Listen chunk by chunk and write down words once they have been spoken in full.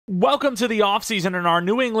Welcome to the offseason in our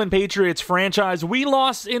New England Patriots franchise. We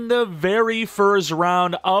lost in the very first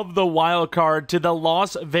round of the wild card to the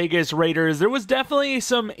Las Vegas Raiders. There was definitely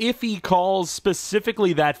some iffy calls,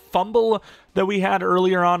 specifically that fumble that we had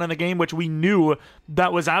earlier on in the game, which we knew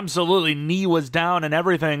that was absolutely knee was down and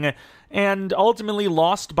everything, and ultimately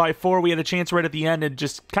lost by 4. We had a chance right at the end and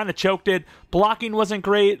just kind of choked it. Blocking wasn't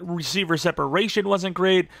great, receiver separation wasn't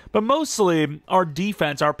great, but mostly our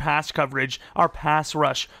defense, our pass coverage, our pass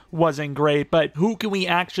rush wasn't great. But who can we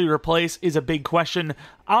actually replace is a big question.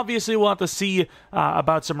 Obviously, we'll have to see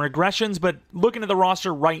about some regressions, but looking at the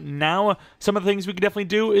roster right now, some of the things we could definitely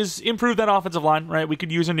do is improve that offensive line, right? We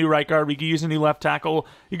could use a new right guard, we could use a new left tackle,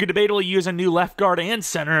 you could debatably use a new left guard and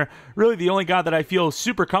center. Really, the only guy that I feel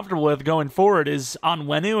super comfortable with going forward is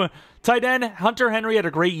Onwenu. Tight end, Hunter Henry had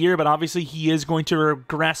a great year, but obviously he is going to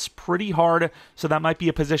regress pretty hard, so that might be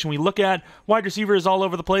a position we look at. Wide receiver is all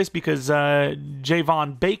over the place because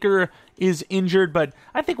Javon Baker is injured, but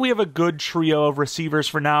I think we have a good trio of receivers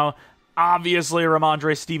for now. Obviously,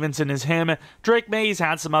 Ramondre Stevenson is him. Drake Mays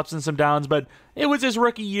had some ups and some downs, but it was his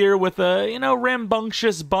rookie year with a,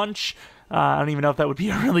 rambunctious bunch. I don't even know if that would be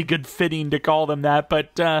a really good fitting to call them that,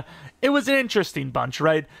 but it was an interesting bunch,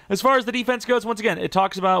 right? As far as the defense goes, once again,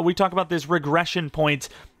 we talk about this regression point.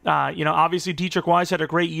 Obviously Dietrich Wise had a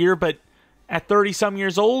great year, but at 30-some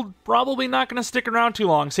years old, probably not going to stick around too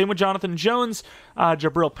long. Same with Jonathan Jones,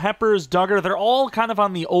 Jabril Peppers, Duggar. They're all kind of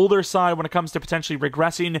on the older side when it comes to potentially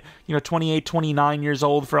regressing. 28, 29 years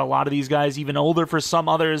old for a lot of these guys, even older for some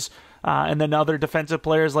others. And then other defensive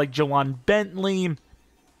players like Jawan Bentley.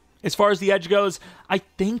 As far as the edge goes, I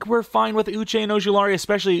think we're fine with Uche and Ojulari,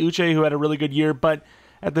 especially Uche, who had a really good year, but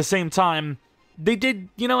at the same time, they did,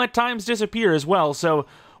 at times disappear as well, so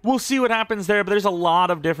we'll see what happens there, but there's a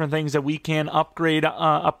lot of different things that we can upgrade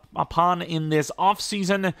upon in this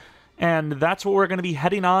offseason, and that's what we're going to be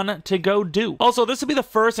heading on to go do. Also, this will be the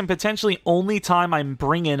first and potentially only time I'm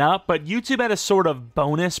bringing up, but YouTube had a sort of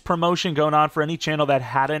bonus promotion going on for any channel that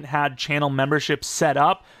hadn't had channel membership set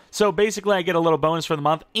up. So basically, I get a little bonus for the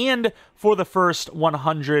month and for the first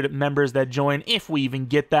 100 members that join, if we even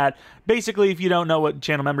get that. Basically, if you don't know what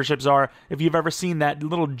channel memberships are, if you've ever seen that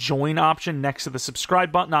little join option next to the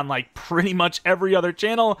subscribe button on like pretty much every other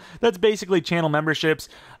channel, that's basically channel memberships.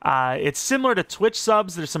 It's similar to Twitch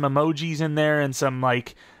subs. There's some emojis in there and some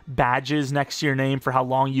like badges next to your name for how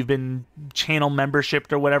long you've been channel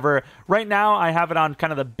membershiped or whatever. Right now, I have it on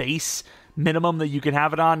kind of the base minimum that you can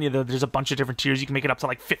have it on. There's a bunch of different tiers. You can make it up to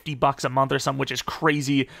like $50 a month or something, which is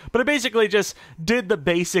crazy. But I basically just did the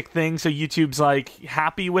basic thing, so YouTube's like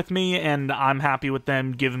happy with me, and I'm happy with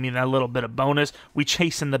them giving me that little bit of bonus. We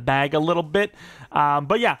chasing the bag a little bit.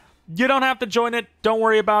 But yeah, you don't have to join it. Don't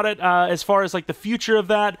worry about it. As far as like the future of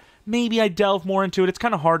that, maybe I delve more into it. It's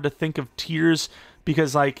kind of hard to think of tiers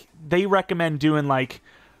because like they recommend doing like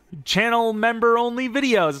channel member only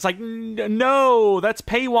videos. It's like, no, that's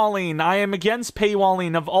paywalling. I am against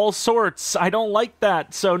paywalling of all sorts. I don't like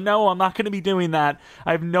that. So no, I'm not going to be doing that.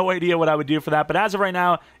 I have no idea what I would do for that. But as of right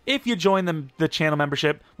now, if you join the channel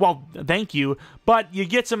membership, well, thank you. But you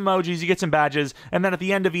get some emojis, you get some badges, and then at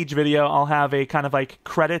the end of each video, I'll have a kind of like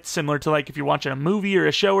credits similar to like if you're watching a movie or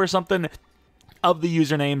a show or something, of the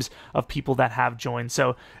usernames of people that have joined.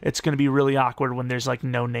 So it's going to be really awkward when there's like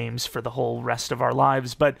no names for the whole rest of our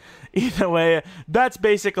lives. But either way, that's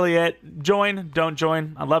basically it. Join, don't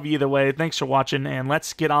join. I love you either way. Thanks for watching, and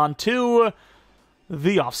let's get on to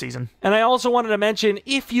the offseason. And I also wanted to mention,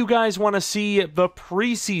 if you guys want to see the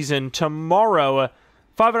preseason tomorrow,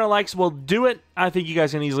 500 likes will do it. I think you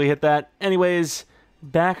guys can easily hit that. Anyways,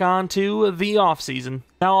 back on to the offseason.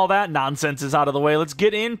 Now all that nonsense is out of the way. Let's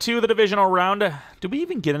get into the divisional round. Did we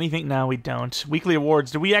even get anything? No, we don't. Weekly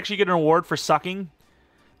awards. Did we actually get an award for sucking?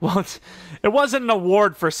 Well, it wasn't an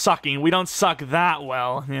award for sucking. We don't suck that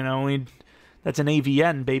well. That's an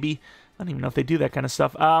AVN, baby. I don't even know if they do that kind of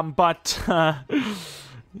stuff.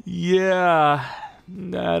 Yeah.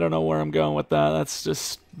 I don't know where I'm going with that. That's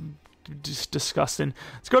just disgusting.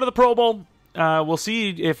 Let's go to the Pro Bowl. We'll see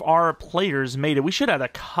if our players made it. We should have a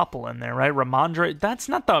couple in there, right? Ramondre, that's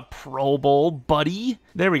not the Pro Bowl, buddy.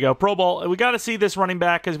 There we go, Pro Bowl. We got to see this running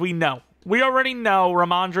back because we already know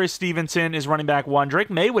Ramondre Stevenson is running back 1. Drake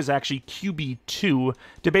May was actually QB2,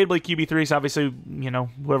 debatably QB3, so obviously,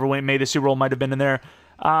 whoever made the Super Bowl might have been in there.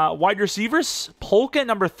 Wide receivers, Polk at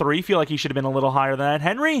number 3, feel like he should have been a little higher than that.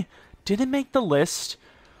 Henry didn't make the list.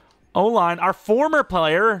 O-line, our former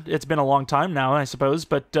player, it's been a long time now, I suppose,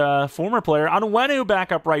 but former player, Onwenu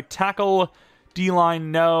back up right tackle,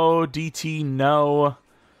 D-line, no, DT, no,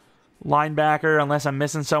 linebacker, unless I'm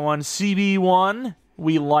missing someone, CB1,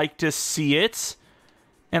 we like to see it,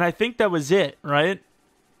 and I think that was it, right?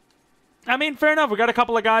 I mean, fair enough. We got a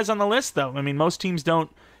couple of guys on the list, though. I mean, most teams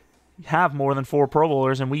don't have more than 4 Pro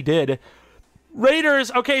Bowlers, and we did.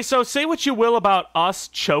 Raiders, okay, so say what you will about us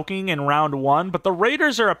choking in round 1, but the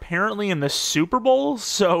Raiders are apparently in the Super Bowl,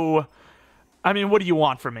 so, I mean, what do you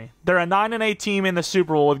want from me? They're a 9-8 team in the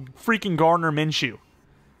Super Bowl with freaking Gardner Minshew.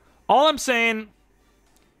 All I'm saying,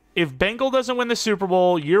 if Bengal doesn't win the Super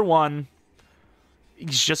Bowl year 1,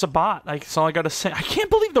 he's just a bot. Like, that's all I gotta say. I can't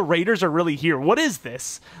believe the Raiders are really here. What is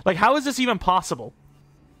this? Like, how is this even possible?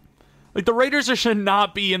 Like, the Raiders should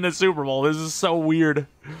not be in the Super Bowl. This is so weird.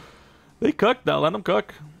 They cooked, though. Let them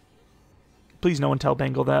cook. Please no one tell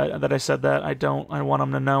Bengal that I said that. I don't. I want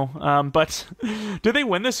them to know. But did they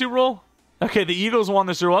win the Super Bowl? Okay, the Eagles won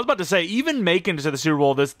the Super Bowl. I was about to say, even making it to the Super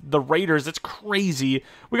Bowl, the Raiders, it's crazy.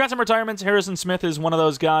 We got some retirements. Harrison Smith is one of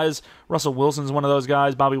those guys. Russell Wilson's one of those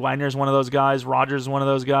guys. Bobby Wagner's one of those guys. Rodgers is one of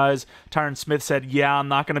those guys. Tyron Smith said, yeah, I'm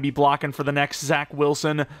not going to be blocking for the next Zach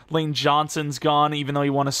Wilson. Lane Johnson's gone, even though he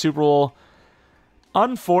won a Super Bowl.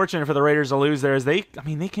 Unfortunate for the Raiders to lose there, as they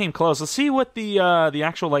came close. Let's see what the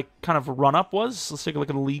actual, like, kind of run-up was. Let's take a look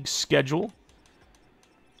at the league schedule.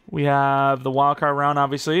 We have the wildcard round,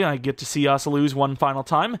 obviously. I get to see us lose one final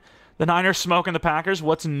time. The Niners smoking the Packers.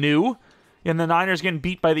 What's new? And the Niners getting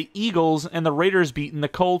beat by the Eagles, and the Raiders beating the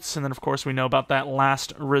Colts. And then, of course, we know about that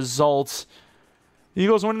last result. The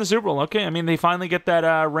Eagles winning the Super Bowl. Okay, I mean, they finally get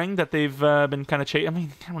that ring that they've been kind of chasing. I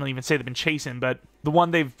mean, I don't even say they've been chasing, but the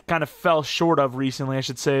one they've kind of fell short of recently, I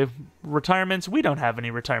should say. Retirements. We don't have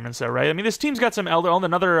any retirements there, right? I mean, this team's got some elder. Oh,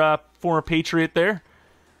 another former Patriot there.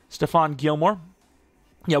 Stephon Gilmore.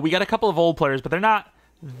 Yeah, we got a couple of old players, but they're not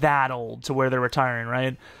that old to where they're retiring,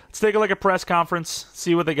 right? Let's take a look at press conference,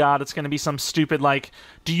 see what they got. It's going to be some stupid, like,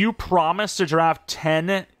 do you promise to draft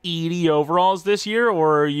 10 80 overalls this year,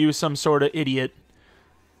 or are you some sort of idiot?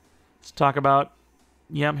 Let's talk about,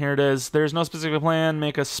 yep, here it is. There's no specific plan.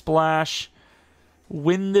 Make a splash.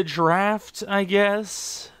 Win the draft, I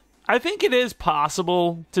guess. I think it is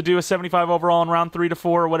possible to do a 75 overall in round 3 to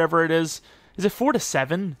 4 or whatever it is. Is it 4 to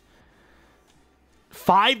 7?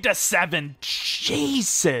 5 to 7.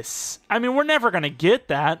 Jesus. I mean, we're never going to get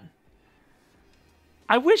that.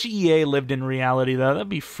 I wish EA lived in reality, though. That'd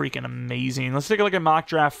be freaking amazing. Let's take a look at mock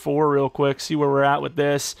draft 4 real quick, see where we're at with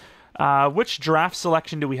this. Which draft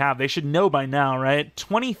selection do we have? They should know by now, right?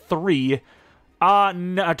 23.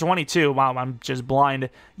 No, 22. Wow, I'm just blind.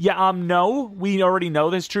 Yeah, no, we already know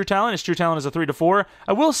this true talent. His true talent is a 3 to 4.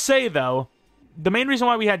 I will say, though, the main reason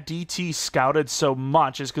why we had DT scouted so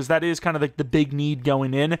much is because that is kind of like the big need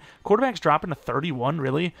going in. Quarterback's dropping to 31,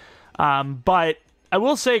 really. But I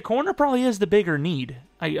will say corner probably is the bigger need,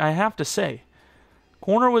 I have to say.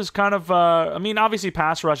 Corner was kind of, I mean, obviously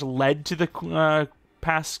pass rush led to the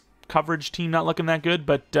pass coverage team not looking that good.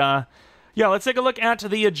 But, yeah, let's take a look at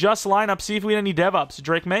the adjust lineup, see if we had any dev ups.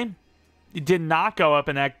 Drake May did not go up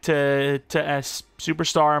to S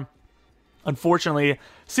Superstar. Unfortunately,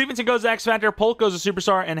 Stevenson goes to X Factor, Polk goes to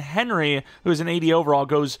Superstar, and Henry, who's an 80 overall,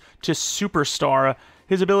 goes to Superstar.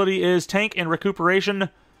 His ability is Tank and Recuperation.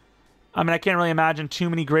 I mean, I can't really imagine too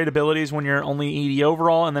many great abilities when you're only 80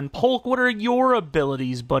 overall. And then Polk, what are your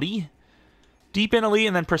abilities, buddy? Deep in Elite,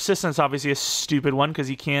 and then Persistence, obviously a stupid one, because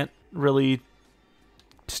you can't really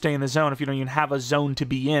stay in the zone if you don't even have a zone to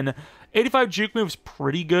be in. 85 Juke Move's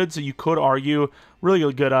pretty good, so you could argue.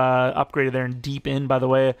 Really good upgrade there in Deep In, by the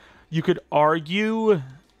way. You could argue,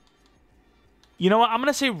 you know what, I'm going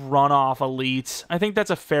to say Runoff Elite. I think that's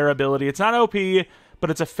a fair ability. It's not OP, but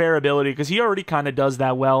it's a fair ability because he already kind of does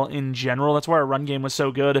that well in general. That's why our run game was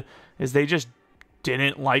so good, is they just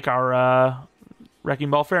didn't like our Wrecking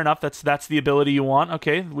Ball. Fair enough, that's the ability you want.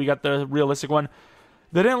 Okay, we got the realistic one.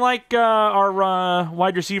 They didn't like our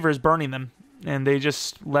wide receivers burning them, and they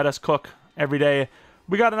just let us cook every day.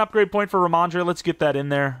 We got an upgrade point for Ramondre. Let's get that in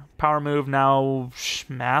there. Power move now,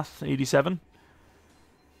 math, 87.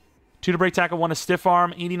 2 to break tackle, 1 to stiff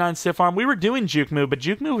arm, 89 stiff arm. We were doing juke move, but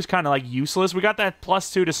juke move was kind of like useless. We got that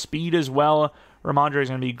 +2 to speed as well. Ramondre is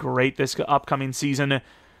going to be great this upcoming season.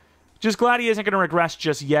 Just glad he isn't going to regress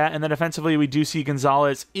just yet. And then defensively, we do see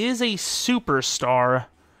Gonzalez is a superstar.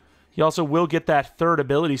 He also will get that third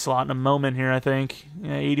ability slot in a moment here, I think.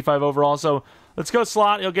 Yeah, 85 overall. So let's go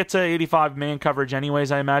slot. He'll get to 85 man coverage anyways,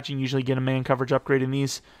 I imagine. Usually get a man coverage upgrade in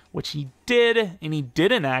these, which he did, and he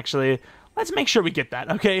didn't actually. Let's make sure we get that,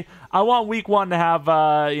 okay? I want week 1 to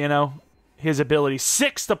have, you know, his ability.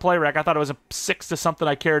 6 to play rec. I thought it was a 6 to something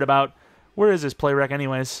I cared about. Where is his play rec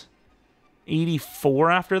anyways? 84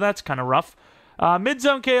 after that's kind of rough.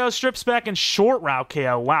 Mid-zone KO, strip spec, and short route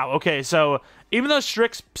KO. Wow, okay, so even though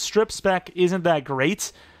strip spec isn't that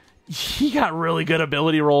great, he got really good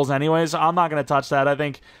ability rolls anyways. So I'm not going to touch that. I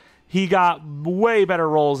think he got way better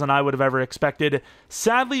roles than I would have ever expected.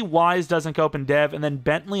 Sadly, Wise doesn't go up in dev, and then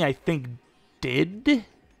Bentley, I think, did? If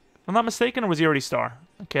I'm not mistaken, or was he already star?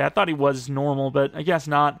 Okay, I thought he was normal, but I guess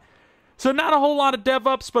not. So not a whole lot of dev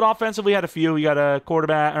ups, but offensively we had a few. We got a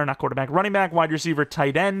running back, wide receiver,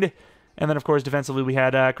 tight end, and then of course defensively we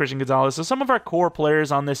had Christian Gonzalez. So some of our core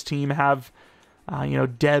players on this team have,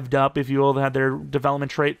 devved up, if you will, had their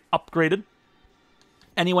development trait upgraded.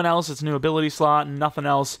 Anyone else, it's a new ability slot and nothing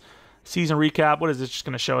else. Season recap, what is this? Just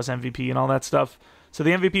going to show us MVP and all that stuff. So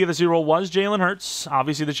the MVP of the Super Bowl was Jalen Hurts.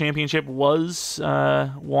 Obviously the championship was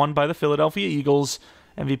won by the Philadelphia Eagles.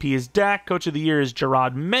 MVP is Dak. Coach of the Year is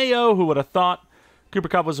Gerard Mayo. Who would have thought? Cooper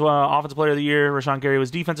Kupp was Offensive Player of the Year. Rashawn Gary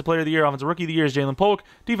was Defensive Player of the Year. Offensive Rookie of the Year is Jalen Polk.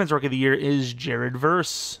 Defensive Rookie of the Year is Jared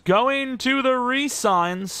Verse. Going to the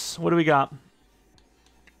re-signs. What do we got?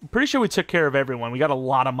 I'm pretty sure we took care of everyone. We got a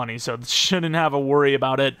lot of money, so shouldn't have a worry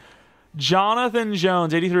about it. Jonathan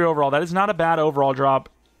Jones, 83 overall. That is not a bad overall drop.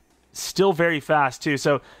 Still very fast, too.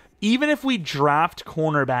 So even if we draft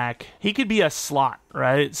cornerback, he could be a slot,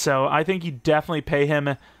 right? So I think you definitely pay him,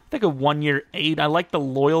 I think, a 1-year 8. I like the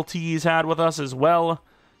loyalty he's had with us as well.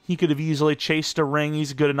 He could have easily chased a ring.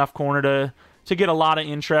 He's a good enough corner to get a lot of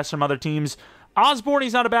interest from other teams. Osborne,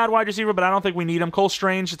 he's not a bad wide receiver, but I don't think we need him. Cole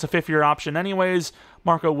Strange, it's a 5th-year option anyways.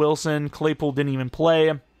 Marco Wilson, Claypool didn't even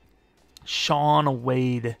play. Sean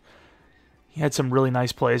Wade, he had some really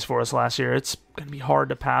nice plays for us last year. It's going to be hard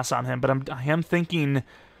to pass on him, but I am thinking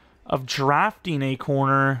of drafting a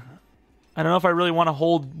corner. I don't know if I really want to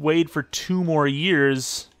hold Wade for 2 more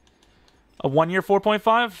years. A 1-year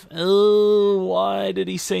 4.5? Oh, why did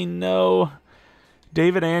he say no?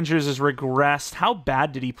 David Andrews has regressed. How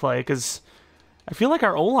bad did he play? Because I feel like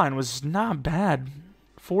our O-line was not bad.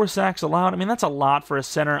 4 sacks allowed. I mean, that's a lot for a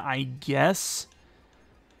center, I guess.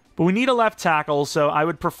 But we need a left tackle, so I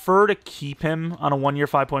would prefer to keep him on a 1-year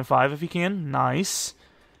 5.5 if you can. Nice.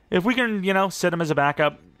 If we can, sit him as a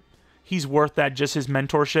backup, he's worth that, just his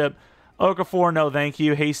mentorship. Okafor, no thank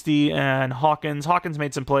you. Hasty and Hawkins. Hawkins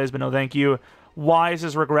made some plays, but no thank you. Wise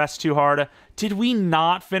has regressed too hard. Did we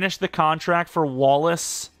not finish the contract for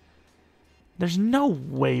Wallace? There's no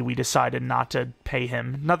way we decided not to pay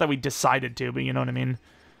him. Not that we decided to, but you know what I mean.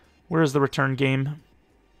 Where is the return game?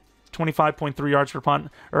 25.3 yards per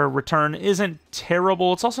punt or return isn't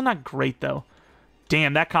terrible. It's also not great, though.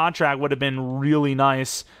 Damn, that contract would have been really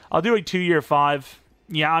nice. I'll do a 2-year 5.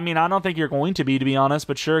 Yeah, I mean, I don't think you're going to be honest,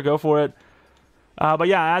 but sure, go for it. But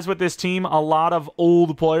yeah, as with this team, a lot of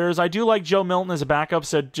old players. I do like Joe Milton as a backup,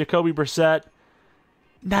 so Jacoby Brissett.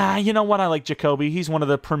 Nah, you know what? I like Jacoby. He's one of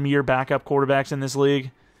the premier backup quarterbacks in this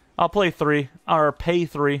league. I'll play 3, or pay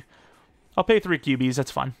 3. I'll pay 3 QBs.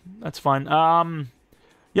 That's fine. That's fine.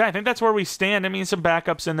 Yeah, I think that's where we stand. I mean, some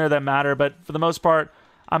backups in there that matter, but for the most part,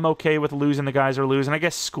 I'm okay with losing the guys who are losing. I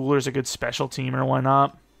guess Schooler's a good special teamer. Why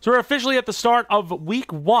not? So we're officially at the start of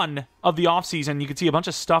week 1 of the offseason. You can see a bunch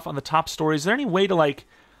of stuff on the top stories. Is there any way to,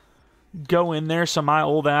 go in there so my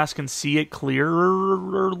old ass can see it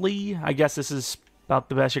clearly? I guess this is about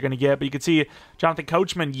the best you're going to get. But you can see Jonathan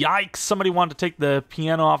Coachman. Yikes. Somebody wanted to take the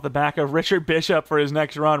piano off the back of Richard Bishop for his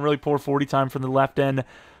next run. Really poor 40 time from the left end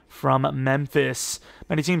from Memphis.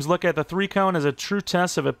 Many teams look at the 3-cone as a true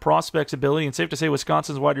test of a prospect's ability. And safe to say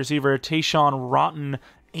Wisconsin's wide receiver Tayshawn Rotten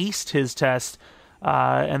aced his test.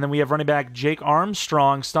 And then we have running back Jake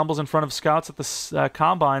Armstrong stumbles in front of scouts at the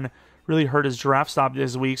combine. Really hurt his draft stock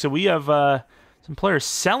this week. So we have some players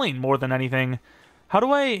selling more than anything. How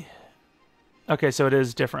do I... Okay, so it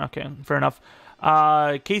is different. Okay, fair enough.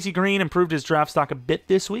 Casey Green improved his draft stock a bit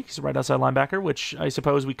this week. He's a right outside linebacker, which I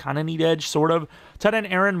suppose we kind of need edge, sort of. Tight end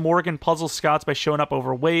Aaron Morgan puzzles scouts by showing up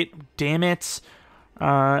overweight. Damn it.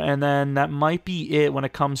 And then that might be it when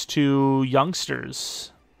it comes to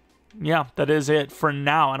youngsters. Yeah, that is it for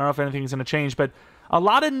now. I don't know if anything's going to change, but a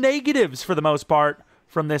lot of negatives for the most part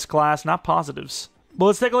from this class, not positives. But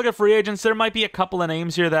let's take a look at free agents. There might be a couple of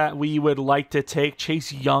names here that we would like to take.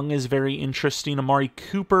 Chase Young is very interesting. Amari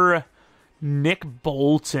Cooper, Nick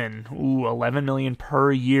Bolton. Ooh, $11 million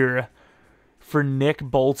per year for Nick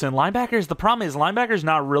Bolton. Linebackers, the problem is linebackers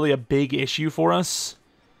not really a big issue for us.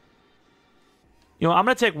 I'm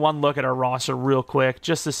going to take one look at our roster real quick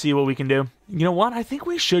just to see what we can do. You know what? I think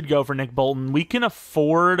we should go for Nick Bolton. We can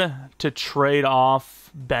afford to trade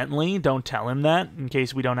off Bentley. Don't tell him that in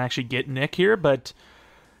case we don't actually get Nick here. But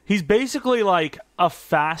he's basically like a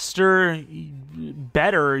faster,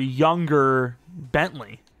 better, younger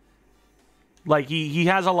Bentley. Like he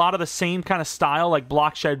has a lot of the same kind of style, like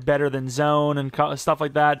block shed better than zone and stuff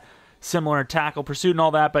like that. Similar in tackle pursuit and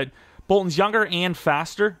all that. But Bolton's younger and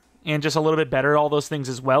faster. and just a little bit better at all those things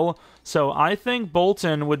as well. So I think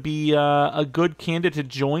Bolton would be a good candidate to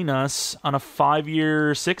join us on a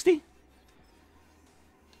 5-year 60.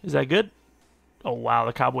 Is that good? Oh, wow,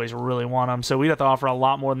 the Cowboys really want him, so we'd have to offer a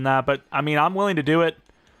lot more than that. But, I mean, I'm willing to do it.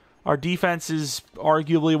 Our defense is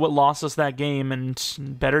arguably what lost us that game, and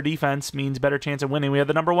better defense means better chance of winning. We have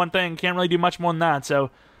the number one thing. Can't really do much more than that, so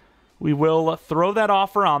we will throw that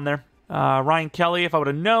offer on there. Ryan Kelly, if I would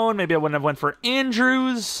have known, maybe I wouldn't have went for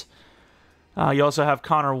Andrews. You also have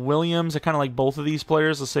Connor Williams. I kind of like both of these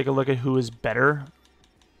players. Let's take a look at who is better.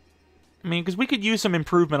 I mean, because we could use some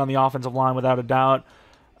improvement on the offensive line without a doubt.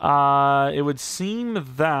 It would seem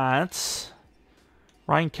that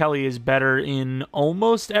Ryan Kelly is better in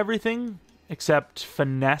almost everything except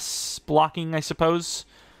finesse blocking, I suppose.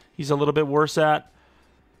 He's a little bit worse at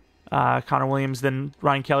Connor Williams than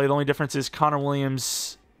Ryan Kelly. The only difference is Connor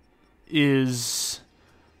Williams is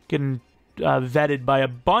getting vetted by a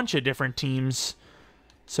bunch of different teams.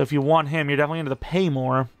 So if you want him, you're definitely going to pay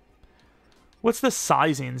more. What's the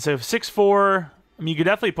sizing? So 6'4", I mean, you could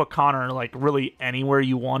definitely put Connor, like, really anywhere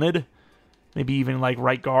you wanted. Maybe even, like,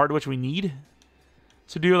 right guard, which we need.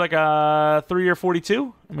 So do, like, a 3-year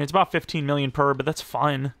 42? I mean, it's about $15 million per, but that's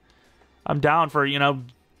fine. I'm down for, you know,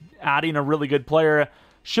 adding a really good player.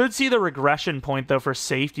 Should see the regression point, though, for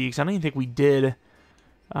safety, because I don't even think we did.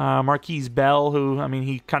 Marquise Bell, who, I mean,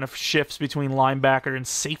 he kind of shifts between linebacker and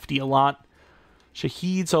safety a lot.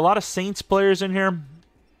 Shaheed, so a lot of Saints players in here.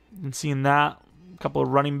 And seeing that. A couple of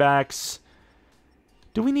running backs.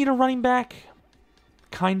 Do we need a running back?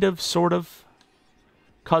 Kind of, sort of.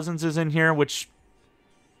 Cousins is in here, which,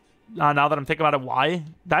 now that I'm thinking about it, why?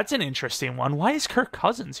 That's an interesting one. Why is Kirk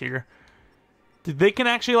Cousins here? They can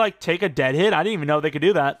actually, like, take a dead hit? I didn't even know they could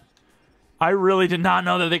do that. I really did not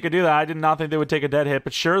know that they could do that. I did not think they would take a dead hit,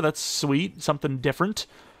 but sure, that's sweet. Something different.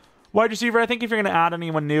 Wide receiver, I think if you're going to add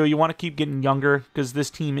anyone new, you want to keep getting younger, because this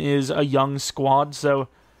team is a young squad, so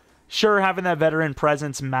sure, having that veteran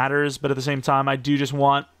presence matters, but at the same time, I do just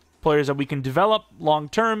want players that we can develop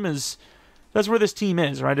long-term. That's where this team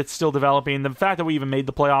is, right? It's still developing. The fact that we even made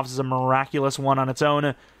the playoffs is a miraculous one on its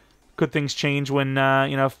own. Could things change when,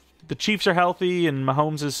 if the Chiefs are healthy and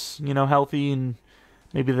Mahomes is, healthy, and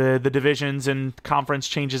maybe the divisions and conference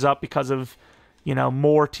changes up because of,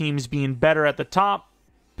 more teams being better at the top?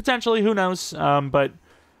 Potentially, who knows? But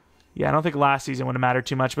yeah, I don't think last season would have mattered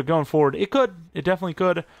too much, but going forward, it could. It definitely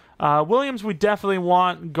could. Williams, we definitely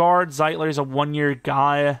want. Guard, Zeitler is a 1-year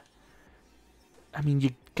guy. I mean,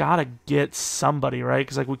 you gotta get somebody, right?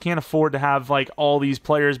 Because, we can't afford to have, all these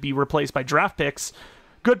players be replaced by draft picks.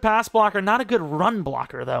 Good pass blocker, not a good run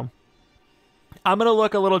blocker, though. I'm going to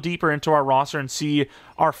look a little deeper into our roster and see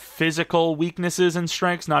our physical weaknesses and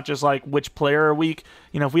strengths, not just, which player are weak.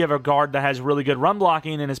 If we have a guard that has really good run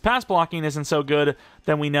blocking and his pass blocking isn't so good,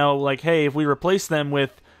 then we know, hey, if we replace them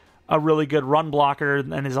with a really good run blocker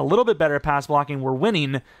and is a little bit better at pass blocking, we're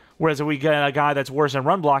winning. Whereas if we get a guy that's worse at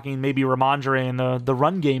run blocking, maybe Ramondre and the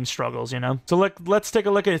run game struggles, So let's take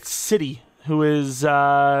a look at City, who is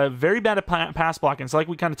very bad at pass blocking. So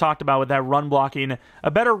we kind of talked about with that run blocking,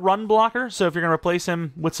 a better run blocker. So if you're going to replace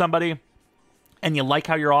him with somebody and you like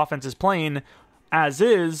how your offense is playing as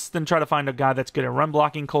is, then try to find a guy that's good at run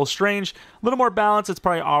blocking. Cole Strange, a little more balance. It's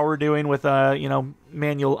probably all we're doing with,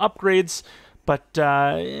 manual upgrades. But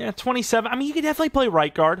 27, I mean, you could definitely play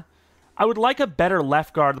right guard. I would like a better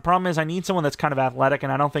left guard. The problem is I need someone that's kind of athletic,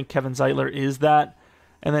 and I don't think Kevin Zeitler is that.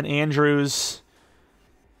 And then Andrews.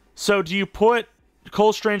 So do you put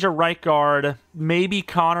Cole Strange at right guard, maybe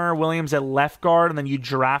Connor Williams at left guard, and then you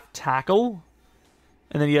draft tackle?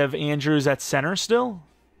 And then you have Andrews at center still?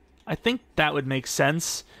 I think that would make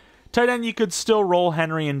sense. Tight end, you could still roll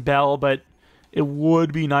Henry and Bell, but it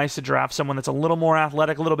would be nice to draft someone that's a little more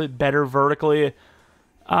athletic, a little bit better vertically.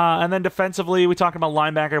 And then defensively, we talked about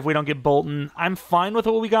linebacker. If we don't get Bolton, I'm fine with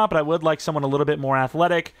what we got, but I would like someone a little bit more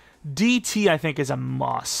athletic. DT, I think, is a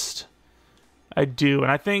must. I do. And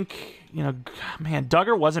I think, man,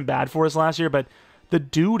 Duggar wasn't bad for us last year, but the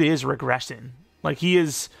dude is regressing. He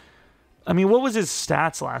is, what was his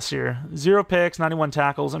stats last year? 0 picks, 91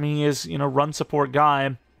 tackles. He is, run support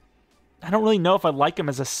guy. I don't really know if I like him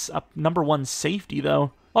as a number one safety,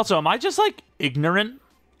 though. Also, am I just, ignorant?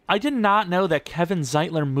 I did not know that Kevin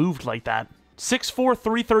Zeitler moved like that. 6'4",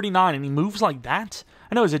 339, and he moves like that?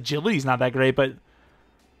 I know his agility's not that great, but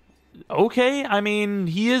okay.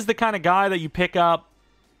 He is the kind of guy that you pick up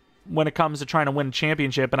when it comes to trying to win a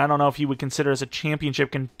championship, and I don't know if he would consider us a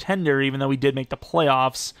championship contender, even though we did make the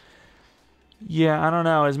playoffs. Yeah, I don't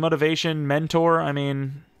know. His motivation, mentor,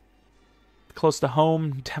 close to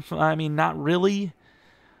home, definitely, not really.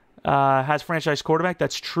 Has franchise quarterback,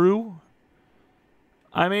 that's true.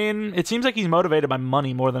 I mean, it seems like he's motivated by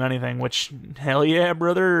money more than anything, which, hell yeah,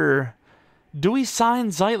 brother. Do we sign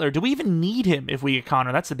Zeitler? Do we even need him if we get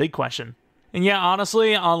Connor? That's the big question. And yeah,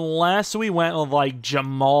 honestly, unless we went with, like,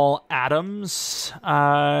 Jamal Adams,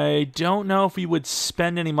 I don't know if we would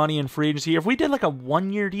spend any money in free agency. If we did, like, a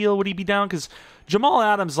one-year deal, would he be down? Because Jamal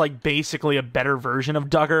Adams is, like, basically a better version of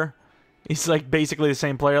Duggar. He's, like, basically the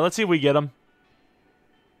same player. Let's see if we get him.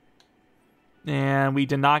 And we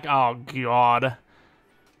did not... Oh, God.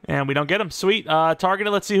 And we don't get him. Sweet.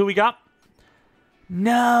 Targeted. Let's see who we got.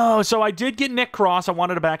 No. So I did get Nick Cross. I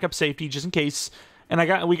wanted a backup safety just in case.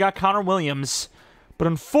 And we got Connor Williams. But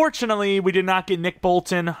unfortunately, we did not get Nick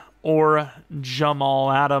Bolton or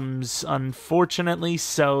Jamal Adams, unfortunately.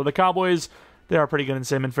 So the Cowboys, they are pretty good in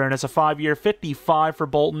sim, in fairness. A 5-year 55 for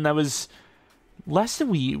Bolton. That was less than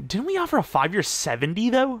we... Didn't we offer a 5-year 70,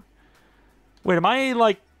 though? Wait, am I,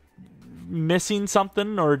 like, missing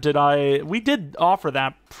something? Or did I... We did offer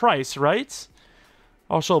that price, right?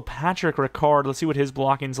 Also, Patrick Ricard. Let's see what his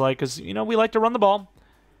blocking's like. Because, you know, we like to run the ball.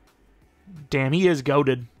 Damn, he is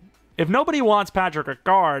goated. If nobody wants Patrick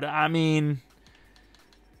Ricard, I mean...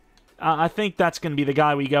 I think that's going to be the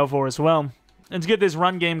guy we go for as well. Let's get this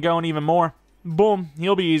run game going even more. Boom,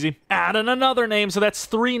 he'll be easy. Add in another name, so that's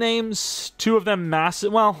 3 names. 2 of them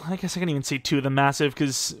massive. Well, I guess I can't even say 2 of them massive,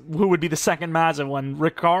 because who would be the second massive one?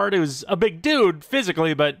 Ricard, who's a big dude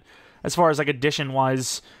physically, but as far as like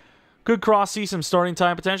addition-wise, good cross, see some starting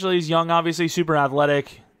time. Potentially he's young, obviously, super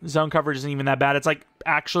athletic. Zone coverage isn't even that bad. It's like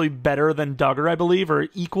actually better than Duggar, I believe, or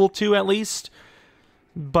equal to at least.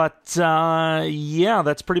 But, yeah,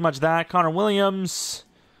 that's pretty much that. Connor Williams,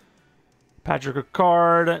 Patrick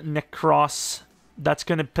Ricard, Nick Cross. That's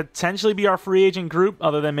going to potentially be our free agent group,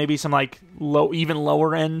 other than maybe some, like, even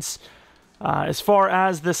lower ends. As far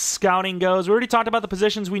as the scouting goes, we already talked about the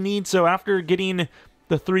positions we need, so after getting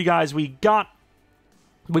the 3 guys we got,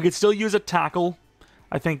 we could still use a tackle.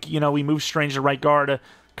 I think, you know, we move Strange to right guard,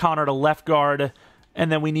 Connor to left guard,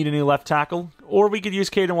 and then we need a new left tackle. Or we could use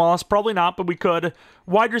Caden Wallace. Probably not, but we could.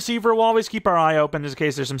 Wide receiver, we'll always keep our eye open just in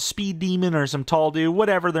case there's some speed demon or some tall dude,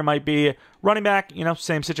 whatever there might be. Running back, you know,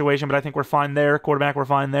 same situation, but I think we're fine there. Quarterback, we're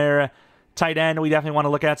fine there. Tight end, we definitely want to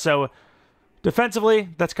look at. So defensively,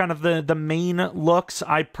 that's kind of the main looks.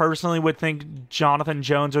 I personally would think Jonathan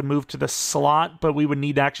Jones would move to the slot, but we would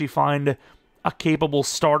need to actually find a capable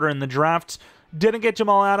starter in the draft. Didn't get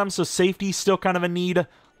Jamal Adams, so safety still kind of a need.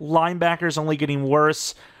 Linebackers only getting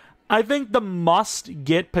worse. I think the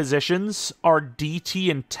must-get positions are DT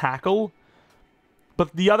and tackle.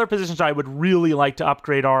 But the other positions I would really like to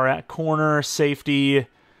upgrade are at corner, safety,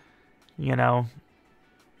 you know,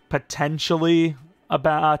 potentially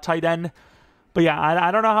a tight end. But yeah, I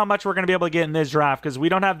don't know how much we're going to be able to get in this draft because we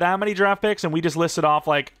don't have that many draft picks and we just listed off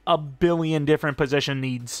like a billion different position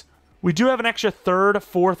needs. We do have an extra 3rd,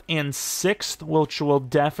 4th, and 6th, which will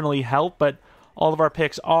definitely help, but all of our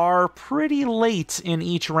picks are pretty late in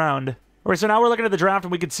each round. All right, so now we're looking at the draft,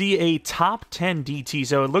 and we can see a top 10 DT.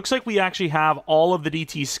 So it looks like we actually have all of the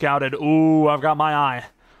DTs scouted. Ooh, I've got my eye.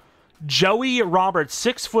 Joey Roberts,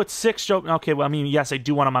 6'6". Okay, well, I mean, yes, I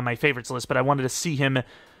do want him on my favorites list, but I wanted to see him.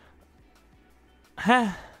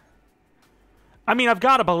 I mean, I've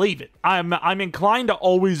got to believe it. I'm inclined to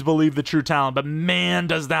always believe the true talent, but man,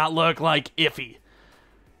 does that look like iffy.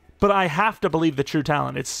 But I have to believe the true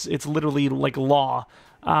talent. It's literally like law.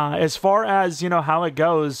 As far as, you know, how it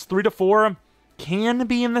goes, 3 to 4 can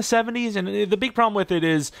be in the 70s. And the big problem with it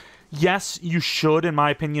is, yes, you should, in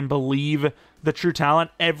my opinion, believe the true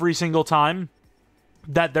talent every single time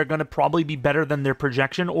that they're going to probably be better than their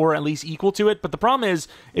projection or at least equal to it. But the problem is,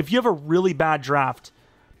 if you have a really bad draft,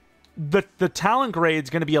 the talent grade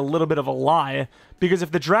is going to be a little bit of a lie. Because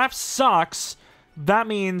if the draft sucks, that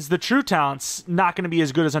means the true talent's not going to be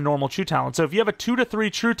as good as a normal true talent. So if you have a 2 to 3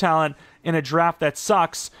 true talent in a draft that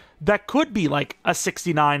sucks, that could be like a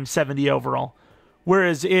 69, 70 overall.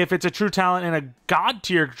 Whereas if it's a true talent in a god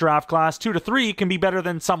tier draft class, 2 to 3 can be better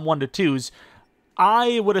than some 1 to 2s.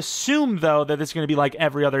 I would assume, though, that it's going to be like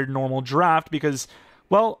every other normal draft because,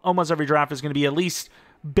 well, almost every draft is going to be at least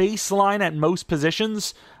baseline at most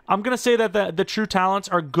positions. I'm going to say that the true talents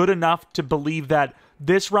are good enough to believe that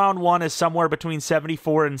this round 1 is somewhere between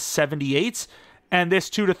 74 and 78, and this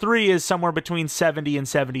 2 to 3 is somewhere between 70 and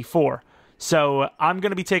 74. So I'm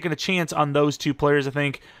going to be taking a chance on those 2 players, I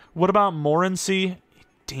think. What about Morency?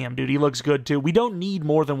 Damn, dude, he looks good, too. We don't need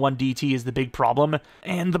more than 1 DT is the big problem.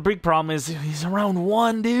 And the big problem is he's round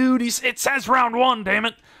 1, dude. It says round 1, damn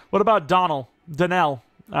it. What about Donnell? You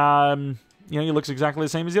know, he looks exactly the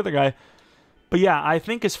same as the other guy. But yeah, I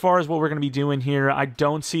think as far as what we're going to be doing here, I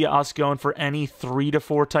don't see us going for any 3 to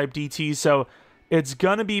 4 type DTs. So It's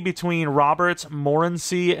going to be between Roberts,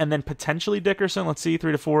 Morency, and then potentially Dickerson. Let's see,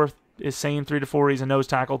 3 to 4 is saying 3 to 4. He's a nose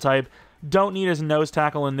tackle type. Don't need his nose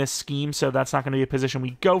tackle in this scheme, so that's not going to be a position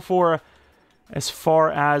we go for. As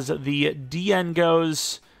far as the DN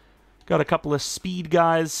goes, got a couple of speed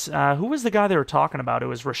guys. Who was the guy they were talking about? It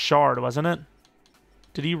was Richard, wasn't it?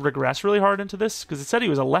 Did he regress really hard into this? Because it said he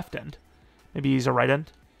was a left end. Maybe he's a right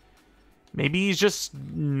end. Maybe he's just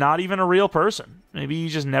not even a real person. Maybe he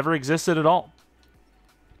just never existed at all.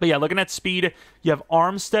 But yeah, looking at speed, you have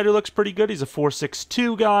Armstead, who looks pretty good. He's a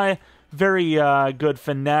 4.62 guy. Very good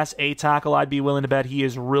finesse. A tackle, I'd be willing to bet he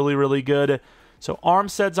is really, really good. So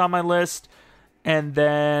Armstead's on my list. And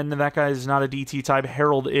then that guy is not a DT type.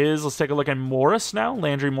 Harold is. Let's take a look at Morris now.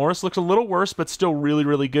 Landry Morris looks a little worse, but still really,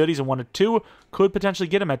 really good. He's a 1-2. Could potentially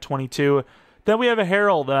get him at 22. Then we have a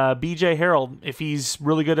Harold, BJ Harold. If he's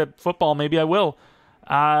really good at football, maybe I will.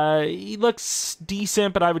 He looks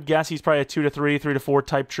decent, but I would guess he's probably a 2-3, 3-4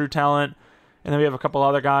 type true talent. And then we have a couple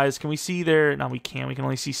other guys. Can we see there? No, we can't. We can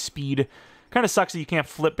only see speed. Kind of sucks that you can't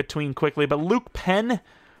flip between quickly. But Luke Penn,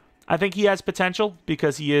 I think he has potential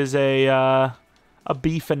because he is a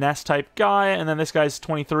B finesse type guy. And then this guy's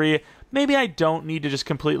 23. Maybe I don't need to just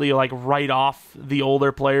completely like write off the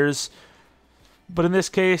older players. But in this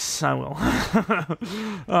case, I will.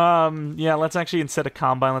 Yeah, let's actually, instead of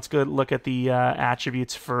combine, let's go look at the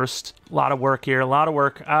attributes first. A lot of work here, a lot of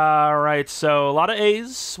work. All right, so a lot of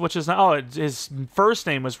A's, which is not... Oh, his first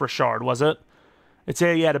name was Richard, was it? It's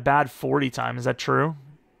he had a bad 40 time. Is that true?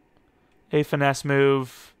 A finesse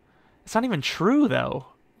move. It's not even true, though.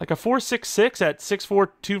 Like a 4.66 at 6'4",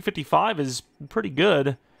 255 is pretty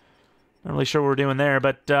good. Not really sure what we're doing there,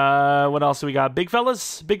 but what else do we got? Big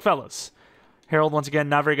fellas? Big fellas. Harold, once again,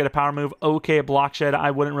 not very good at power move. Okay at block shed.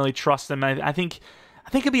 I wouldn't really trust him. I think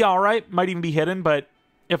it'd be all right. Might even be hidden, but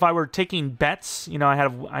if I were taking bets, you know, I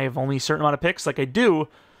have only a certain amount of picks like I do.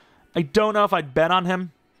 I don't know if I'd bet on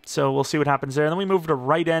him, so we'll see what happens there. And then we move to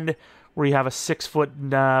right end, where you have a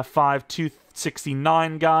 6'5",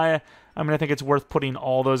 269 guy. I mean, I think it's worth putting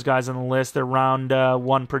all those guys on the list. They're round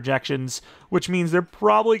one projections, which means they're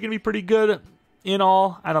probably going to be pretty good in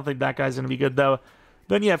all. I don't think that guy's going to be good, though.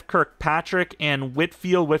 Then you have Kirkpatrick and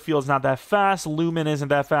Whitfield. Whitfield's not that fast. Lumen isn't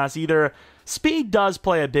that fast either. Speed does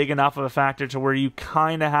play a big enough of a factor to where you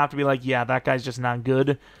kind of have to be like, yeah, that guy's just not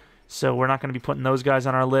good. So we're not going to be putting those guys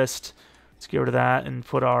on our list. Let's get rid of that and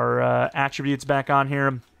put our attributes back on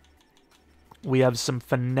here. We have some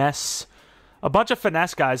finesse. A bunch of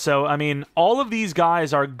finesse guys. So, I mean, all of these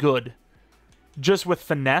guys are good just with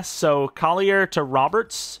finesse. So, Collier to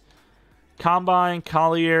Roberts. Combine,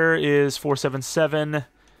 Collier is 4.77.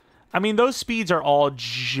 I mean, those speeds are all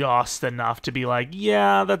just enough to be like,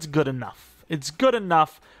 yeah, that's good enough. It's good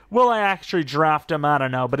enough. Will I actually draft him? I don't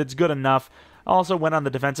know, but it's good enough. I also went on the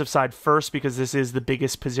defensive side first because this is the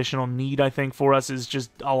biggest positional need, I think, for us, is just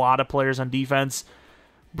a lot of players on defense.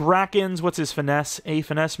 Brackens, what's his finesse? A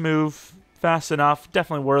finesse move. Fast enough.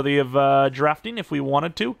 Definitely worthy of drafting if we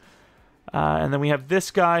wanted to. And then we have this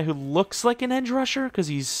guy who looks like an edge rusher because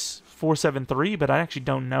he's 4.73, but I actually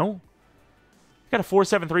don't know. Got a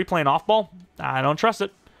 4.73 playing off ball. I don't trust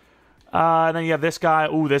it. And then you have this guy.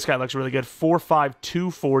 Ooh, this guy looks really good. 4.5,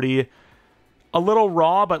 240. A little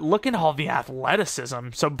raw, but look at all the athleticism.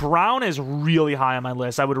 So Brown is really high on my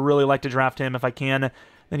list. I would really like to draft him if I can.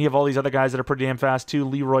 Then you have all these other guys that are pretty damn fast too.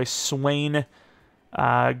 Leroy Swain.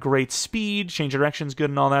 Great speed. Change direction's good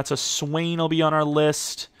and all that. So Swain will be on our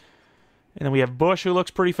list. And then we have Bush, who looks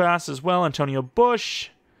pretty fast as well. Antonio Bush.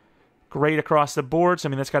 Great across the board. So, I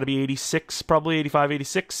mean, that's got to be 86, probably 85,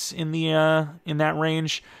 86 in that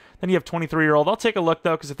range. Then you have 23-year-old. I'll take a look,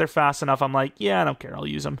 though, because if they're fast enough, I'm like, yeah, I don't care. I'll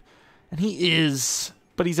use him. And he is,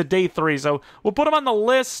 but he's a day 3, so we'll put him on the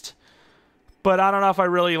list. But I don't know if I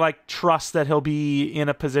really, trust that he'll be in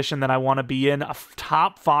a position that I want to be in. A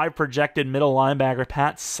top 5 projected middle linebacker,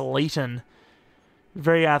 Pat Slayton.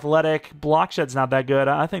 Very athletic. Block shed's not that good.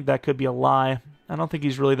 I think that could be a lie. I don't think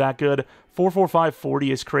he's really that good. 4.45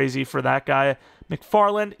 40 is crazy for that guy.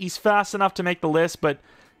 McFarland, he's fast enough to make the list, but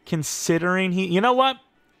considering you know what?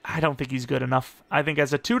 I don't think he's good enough. I think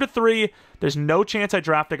as a 2 to 3, there's no chance I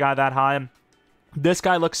draft a guy that high. This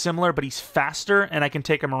guy looks similar, but he's faster, and I can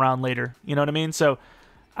take him around later. You know what I mean? So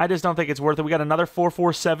I just don't think it's worth it. We got another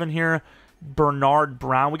 4.47 here. Bernard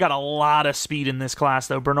Brown. We got a lot of speed in this class,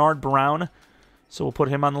 though. Bernard Brown. So we'll put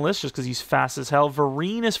him on the list just because he's fast as hell.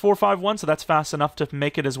 Vereen is 4.51, so that's fast enough to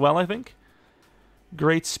make it as well, I think.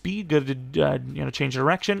 Great speed, good to change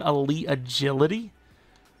direction. Elite agility.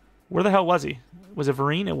 Where the hell was he? Was it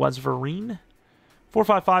Vereen? It was Vereen.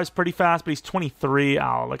 4.55 is pretty fast, but he's 23.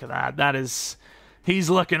 Oh, look at that. He's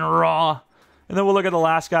looking raw. And then we'll look at the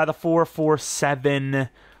last guy, the 4.47,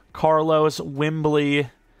 Carlos Wembley.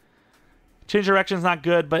 Change direction's not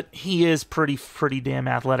good, but he is pretty damn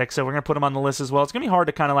athletic, so we're going to put him on the list as well. It's going to be hard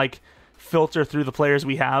to kind of like filter through the players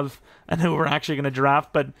we have and who we're actually going to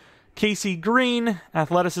draft, but Casey Green,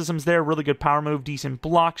 athleticism's there, really good power move, decent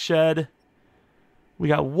block shed. We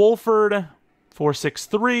got Wolford,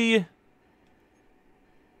 4.63,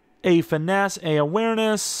 A finesse, A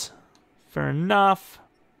awareness, fair enough.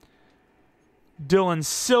 Dylan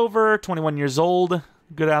Silver, 21 years old,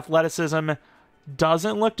 good athleticism.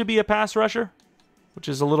 Doesn't look to be a pass rusher, which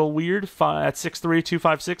is a little weird. At 6'3",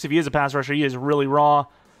 256. If he is a pass rusher, he is really raw.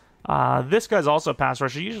 This guy's also a pass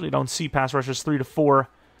rusher. You usually don't see pass rushers 3 to 4.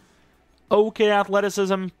 Okay,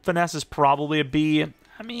 athleticism. Finesse is probably a B.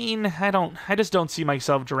 I mean, I just don't see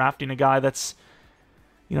myself drafting a guy that's,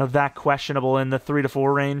 you know, that questionable in the 3 to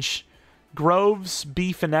 4 range. Groves,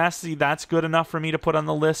 B finesse. That's good enough for me to put on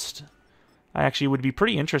the list. I actually would be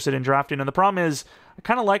pretty interested in drafting. And the problem is, I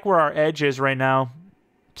kind of like where our edge is right now.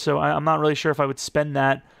 So I'm not really sure if I would spend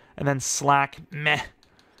that. And then slack, meh.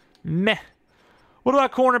 What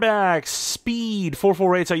about cornerbacks? Speed,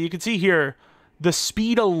 4.48. So you can see here, the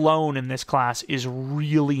speed alone in this class is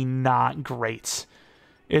really not great.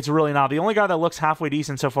 It's really not. The only guy that looks halfway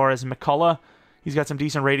decent so far is McCullough. He's got some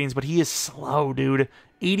decent ratings, but he is slow, dude.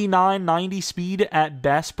 89, 90 speed at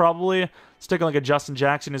best, probably. Sticking like a Justin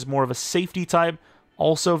Jackson is more of a safety type.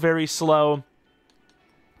 Also very slow.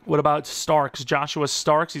 What about Starks? Joshua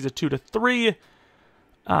Starks, he's a 2 to 3.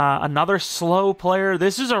 Another slow player.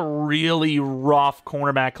 This is a really rough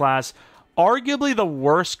cornerback class. Arguably the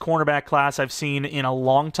worst cornerback class I've seen in a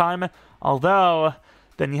long time. Although,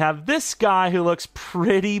 then you have this guy who looks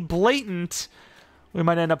pretty blatant. We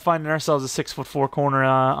might end up finding ourselves a 6'4" corner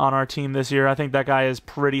on our team this year. I think that guy is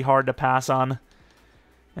pretty hard to pass on.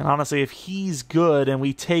 And honestly, if he's good and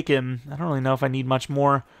we take him, I don't really know if I need much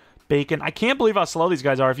more. Bacon. I can't believe how slow these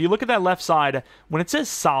guys are. If you look at that left side, when it says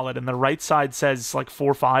solid and the right side says like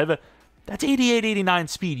 4.5, that's 88, 89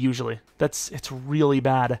 speed usually. It's really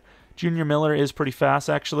bad. Junior Miller is pretty fast,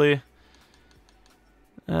 actually.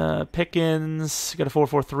 Pickens, got a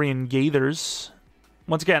 4.43 in Gaithers.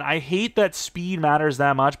 Once again, I hate that speed matters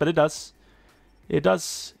that much, but it does. It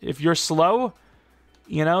does. If you're slow,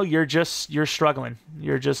 you know, you're struggling.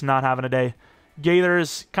 You're just not having a day.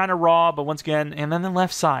 Gaithers, kind of raw, but once again, and then the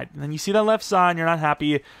left side. And then you see that left side, and you're not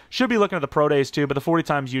happy. Should be looking at the pro days, too, but the 40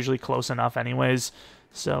 time's usually close enough anyways.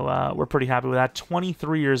 So we're pretty happy with that.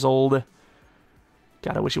 23 years old.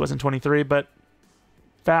 God, I wish he wasn't 23, but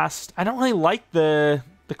fast. I don't really like the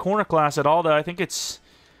corner class at all, though. I think it's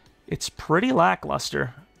pretty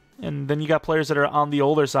lackluster. And then you got players that are on the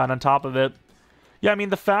older side on top of it. Yeah, I mean,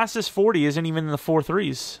 the fastest 40 isn't even in the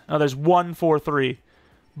 4.3s. Oh, there's one 4.3.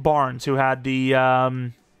 Barnes, who had the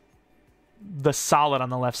solid on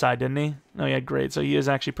the left side, didn't he? Oh, yeah, great. So he is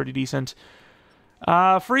actually pretty decent.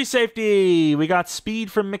 Free safety. We got speed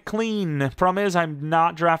from McLean. Problem is, I'm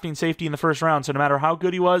not drafting safety in the first round, so no matter how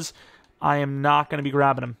good he was, I am not going to be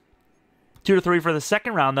grabbing him. 2 to 3 for the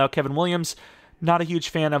second round, though. Kevin Williams, not a huge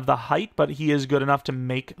fan of the height, but he is good enough to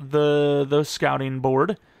make the scouting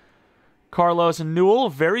board. Carlos Newell,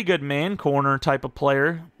 very good man corner type of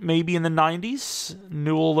player. Maybe in the 90s.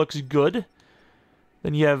 Newell looks good.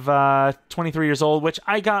 Then you have 23 years old, which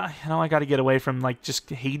I got to get away from like just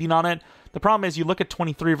hating on it. The problem is you look at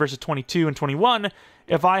 23 versus 22 and 21.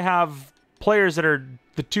 If I have players that are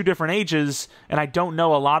the two different ages and I don't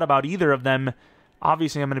know a lot about either of them,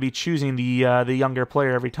 obviously I'm going to be choosing the younger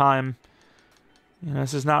player every time. You know,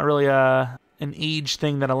 this is not really an age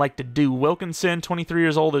thing that I like to do. Wilkinson, 23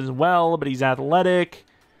 years old as well, but he's athletic.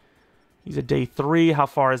 He's a day 3. How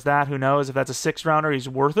far is that? Who knows? If that's a 6th rounder, he's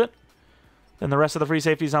worth it. Then the rest of the free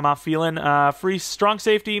safeties I'm not feeling. Free strong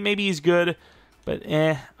safety, maybe he's good, but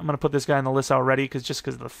I'm going to put this guy on the list already just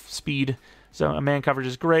because of the speed. So a man coverage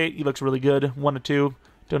is great. He looks really good. 1 to 2.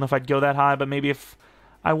 Don't know if I'd go that high, but maybe if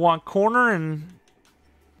I want corner and,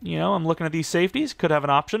 you know, I'm looking at these safeties, could have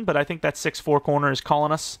an option, but I think that 6'4" corner is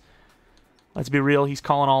calling us. Let's be real, he's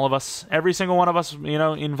calling all of us. Every single one of us, you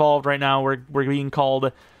know, involved right now, we're being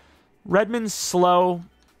called. Redmond's slow.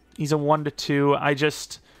 He's a 1 to 2.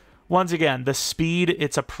 Once again, the speed,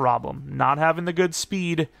 it's a problem. Not having the good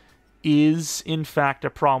speed is, in fact, a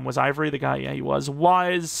problem. Was Ivory the guy? Yeah, he was.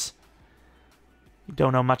 Wise.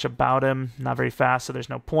 Don't know much about him. Not very fast, so there's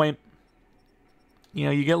no point. You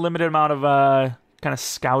know, you get limited amount of kind of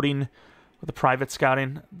scouting with the private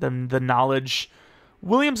scouting, the knowledge.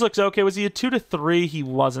 Williams looks okay. Was he a 2 to 3? He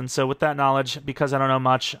wasn't. So with that knowledge, because I don't know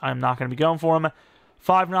much, I'm not going to be going for him.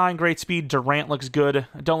 5'9", great speed. Durant looks good.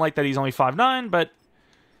 I don't like that he's only 5'9", but,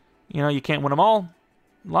 you know, you can't win them all.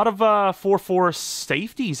 A lot of 4-4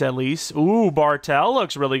 safeties, at least. Ooh, Bartel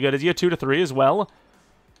looks really good. Is he a 2-3 as well?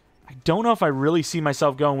 I don't know if I really see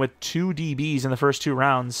myself going with 2 DBs in the first 2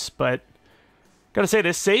 rounds, but gotta say,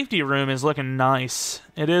 this safety room is looking nice.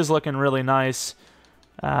 It is looking really nice.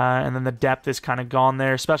 And then the depth is kind of gone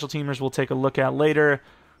there. Special teamers we'll take a look at later.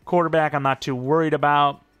 Quarterback, I'm not too worried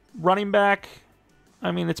about. Running back,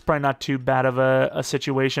 I mean, it's probably not too bad of a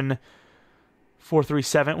situation.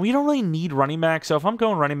 4-3-7. We don't really need running back, so if I'm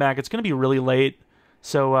going running back, it's going to be really late.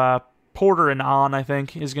 So Porter and on, I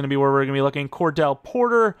think, is going to be where we're going to be looking. Cordell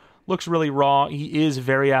Porter looks really raw. He is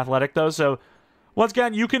very athletic, though, so once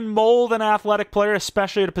again, you can mold an athletic player,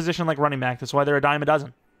 especially at a position like running back. That's why they're a dime a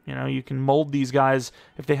dozen. You know, you can mold these guys.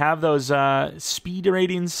 If they have those speed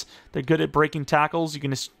ratings, they're good at breaking tackles. You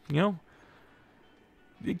can just, you know,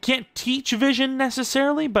 you can't teach vision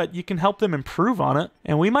necessarily, but you can help them improve on it.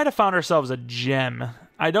 And we might have found ourselves a gem.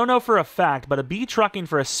 I don't know for a fact, but a B trucking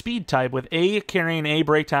for a speed type with A carrying, A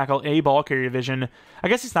break tackle, A ball carrier vision. I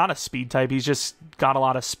guess he's not a speed type. He's just got a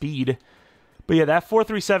lot of speed. But yeah, that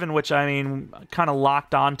 4-3-7, which, I mean, kind of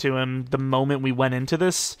locked onto him the moment we went into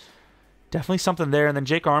this. Definitely something there. And then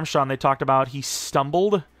Jake Armstrong, they talked about, he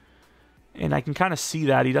stumbled. And I can kind of see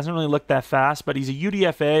that. He doesn't really look that fast, but he's a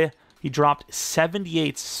UDFA. He dropped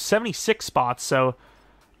 76 spots. So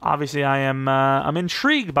obviously I'm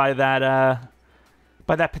intrigued by that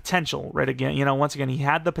potential, right? Again, you know, once again, he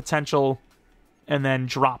had the potential and then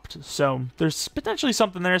dropped. So there's potentially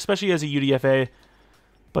something there, especially as a UDFA.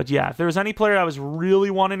 But yeah, if there was any player I was really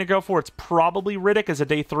wanting to go for, it's probably Riddick as a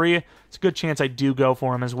day 3. It's a good chance I do go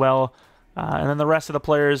for him as well. And then the rest of the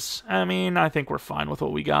players, I mean, I think we're fine with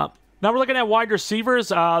what we got. Now we're looking at wide receivers.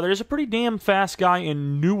 There's a pretty damn fast guy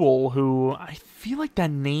in Newell who I feel like that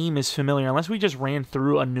name is familiar, unless we just ran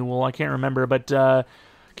through a Newell. I can't remember. But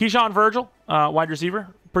Keyshawn Virgil, wide receiver,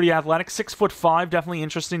 pretty athletic, 6'5", definitely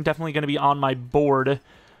interesting, definitely going to be on my board.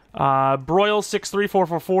 Broyles 6'3",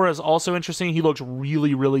 444 is also interesting. He looks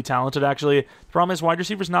really, really talented, actually. The problem is wide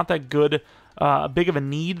receiver's not that good, big of a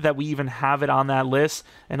need that we even have it on that list.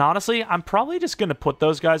 And honestly, I'm probably just going to put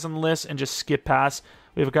those guys on the list and just skip past.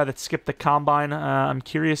 We have a guy that skipped the combine. I'm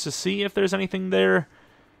curious to see if there's anything there.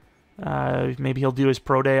 Maybe he'll do his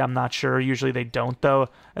pro day. I'm not sure. Usually they don't, though.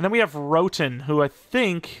 And then we have Roten, who I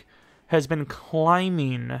think has been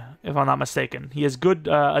climbing, if I'm not mistaken. He has good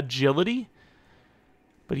agility.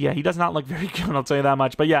 But yeah, he does not look very good, I'll tell you that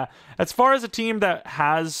much. But yeah, as far as a team that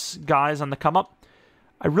has guys on the come-up,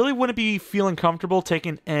 I really wouldn't be feeling comfortable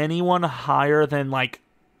taking anyone higher than, like,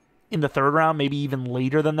 in the 3rd round, maybe even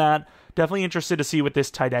later than that. Definitely interested to see what this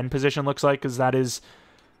tight end position looks like, because that is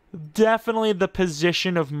definitely the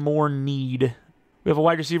position of more need. We have a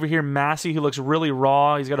wide receiver here, Massey, who looks really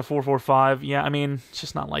raw. He's got a 4.45. Yeah, I mean, it's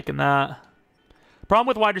just not liking that. Problem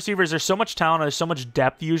with wide receivers, there's so much talent, there's so much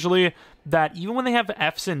depth usually, that even when they have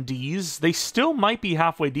Fs and Ds, they still might be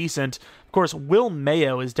halfway decent. Of course, Will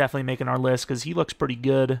Mayo is definitely making our list because he looks pretty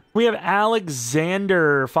good. We have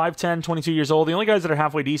Alexander, 5'10", 22 years old. The only guys that are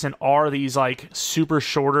halfway decent are these like super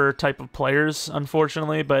shorter type of players,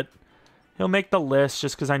 unfortunately, but he'll make the list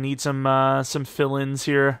just because I need some fill-ins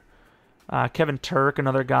here. Kevin Turk,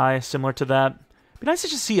 another guy similar to that. Be nice to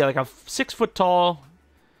just see like a 6 foot tall,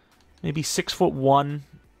 maybe 6'1",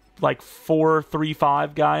 like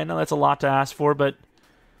 4.35 guy. I know that's a lot to ask for, but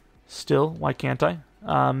still, why can't I?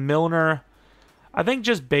 Milner, I think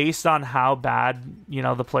just based on how bad, you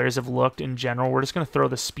know, the players have looked in general, we're just going to throw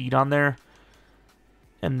the speed on there.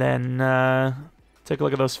 And then take a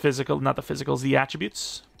look at those the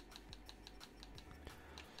attributes.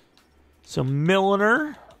 So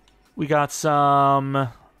Milner, we got some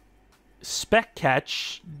spec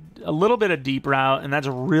catch, a little bit of deep route, and that's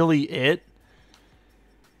really it.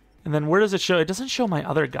 And then where does it show? It doesn't show my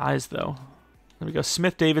other guys, though. There we go.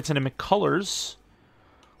 Smith, Davidson, and McCullers,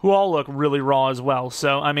 who all look really raw as well.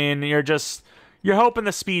 So, I mean, you're hoping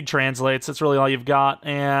the speed translates. That's really all you've got.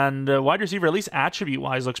 And wide receiver, at least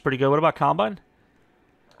attribute-wise, looks pretty good. What about combine?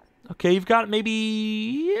 Okay, you got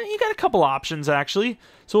a couple options, actually.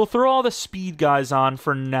 So we'll throw all the speed guys on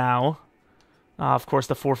for now. Of course,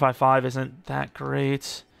 the 4.55 isn't that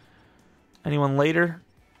great. Anyone later?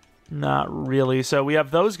 Not really. So we have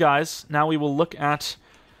those guys. Now we will look at...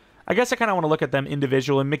 I guess I kind of want to look at them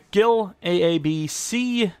individually. McGill,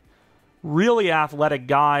 AABC, really athletic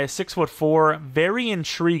guy, 6'4", very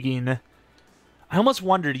intriguing. I almost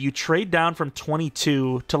wonder, do you trade down from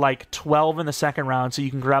 22 to like 12 in the 2nd round so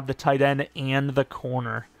you can grab the tight end and the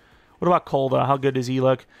corner? What about Kolda? How good does he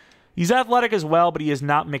look? He's athletic as well, but he is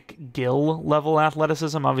not McGill-level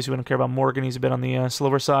athleticism. Obviously, we don't care about Morgan. He's a bit on the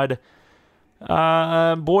slower side.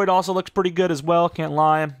 Boyd also looks pretty good as well, can't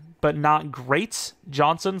lie. but not great.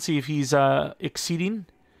 Johnson, see if he's exceeding.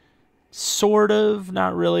 Sort of,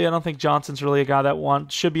 not really. I don't think Johnson's really a guy that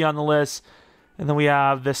should be on the list. And then we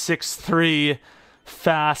have the 6'3",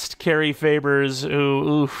 fast Kerry Fabers,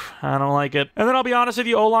 who, oof, I don't like it. And then I'll be honest with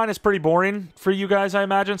you, O-line is pretty boring for you guys, I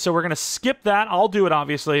imagine. So we're going to skip that. I'll do it,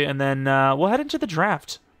 obviously. And then we'll head into the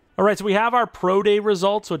draft. All right, so we have our Pro Day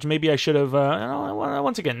results, which maybe I should have,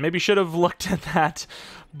 once again, maybe should have looked at that,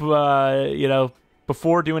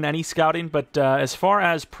 before doing any scouting. But as far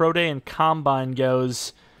as Pro Day and Combine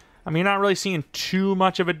goes, I mean, not really seeing too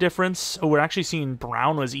much of a difference. Oh, we're actually seeing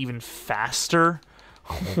Brown was even faster.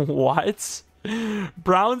 What?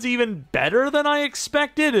 Brown's even better than I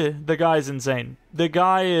expected? The guy's insane. The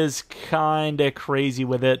guy is kind of crazy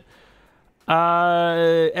with it.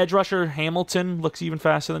 Edge rusher Hamilton looks even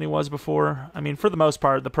faster than he was before. I mean, for the most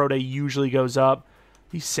part, the Pro Day usually goes up.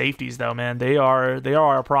 These safeties, though, man, they are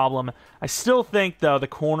a problem. I still think, though, the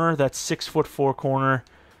corner, that 6'4" corner,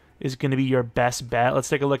 is going to be your best bet. Let's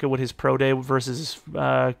take a look at what his Pro Day versus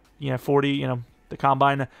 40, the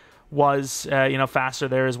Combine was, faster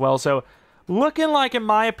there as well. So looking like, in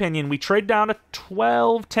my opinion, we trade down to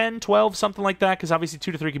 12, 10, 12, something like that, because obviously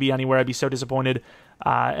 2 to 3 could be anywhere. I'd be so disappointed.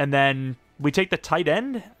 And then we take the tight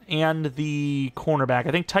end and the cornerback.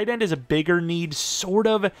 I think tight end is a bigger need, sort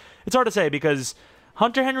of. It's hard to say because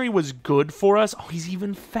Hunter Henry was good for us. Oh, he's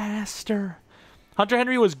even faster. Hunter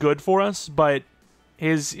Henry was good for us, but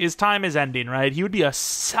his time is ending, right? He would be a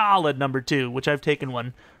solid number 2, which I've taken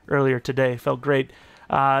one earlier today. Felt great.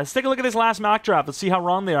 Let's take a look at this last mock draft. Let's see how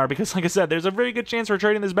wrong they are, because like I said, there's a very good chance we're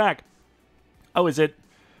trading this back. Oh, is it?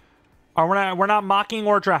 Oh, we're not mocking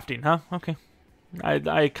or drafting, huh? Okay.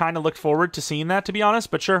 I kind of looked forward to seeing that, to be honest,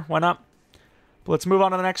 but sure, why not? But let's move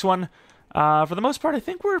on to the next one. For the most part, I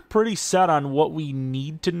think we're pretty set on what we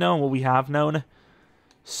need to know and what we have known.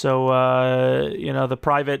 So, the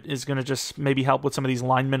private is going to just maybe help with some of these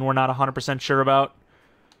linemen we're not 100% sure about.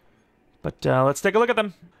 But let's take a look at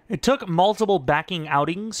them. It took multiple backing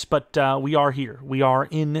outings, but we are here. We are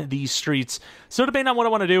in these streets. So debating on what I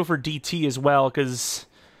want to do for DT as well, because,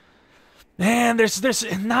 man, there's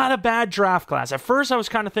not a bad draft class. At first, I was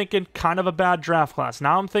kind of thinking kind of a bad draft class.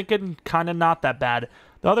 Now I'm thinking kind of not that bad.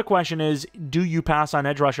 The other question is, do you pass on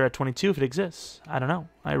edge rusher at 22 if it exists? I don't know.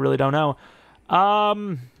 I really don't know.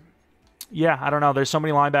 Yeah, I don't know. There's so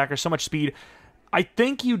many linebackers, so much speed. I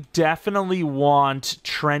think you definitely want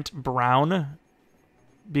Trent Brown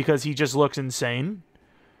because he just looks insane.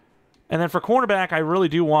 And then for cornerback, I really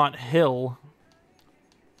do want Hill.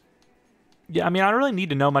 Yeah, I mean, I don't really need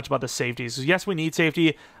to know much about the safeties. Yes, we need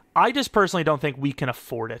safety. I just personally don't think we can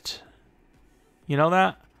afford it. You know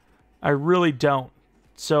that? I really don't.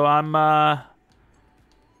 So I'm, I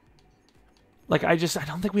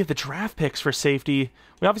don't think we have the draft picks for safety.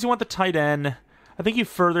 We obviously want the tight end. I think you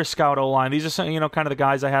further scout O-line. These are some, kind of the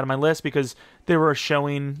guys I had on my list because they were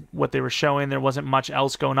showing what they were showing. There wasn't much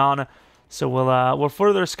else going on. So we'll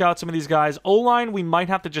further scout some of these guys. O-line, we might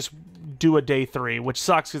have to just do a day 3, which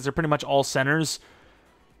sucks because they're pretty much all centers.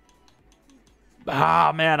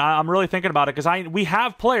 Ah, man, I'm really thinking about it because we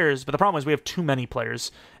have players, but the problem is we have too many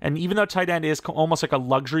players. And even though tight end is almost like a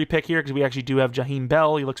luxury pick here because we actually do have Jaheim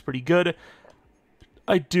Bell. He looks pretty good.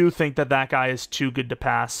 I do think that guy is too good to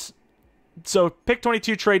pass. So pick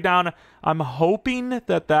 22, trade down. I'm hoping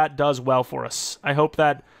that does well for us. I hope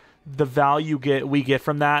that the value we get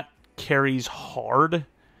from that carries hard.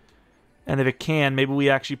 And if it can, maybe we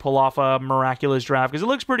actually pull off a miraculous draft because it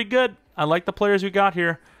looks pretty good. I like the players we got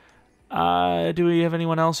here. Do we have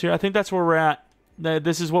anyone else here? I think that's where we're at.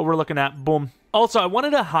 This is what we're looking at. Boom. Also, I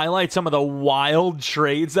wanted to highlight some of the wild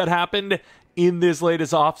trades that happened in this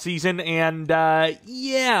latest offseason. And,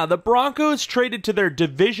 the Broncos traded to their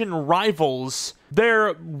division rivals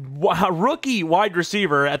their rookie wide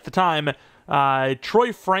receiver at the time,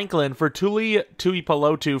 Troy Franklin, for Tuli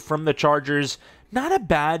Tuipulotu from the Chargers. Not a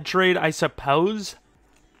bad trade, I suppose,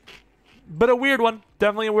 but a weird one.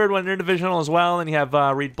 Definitely a weird one. Interdivisional as well. And you have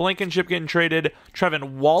Reed Blankenship getting traded.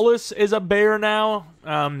 Trevin Wallace is a Bear now.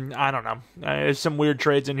 I don't know. There's some weird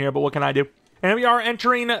trades in here, but what can I do? And we are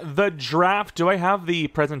entering the draft. Do I have the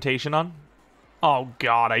presentation on? Oh,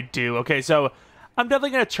 God, I do. Okay, so I'm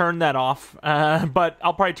definitely going to turn that off, but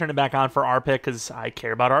I'll probably turn it back on for our pick because I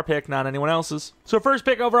care about our pick, not anyone else's. So first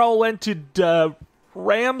pick overall went to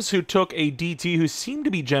Rams, who took a DT who seemed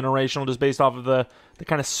to be generational just based off of the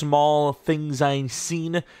kind of small things I've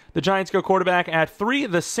seen. The Giants go quarterback at 3.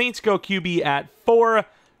 The Saints go QB at 4.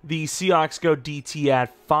 The Seahawks go DT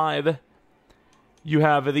at 5. You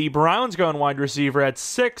have the Browns going wide receiver at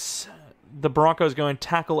 6. The Broncos going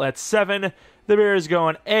tackle at 7. The Bears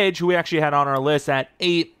going edge, who we actually had on our list, at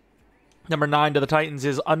 8. Number 9 to the Titans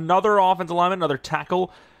is another offensive lineman, another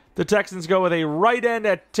tackle. The Texans go with a right end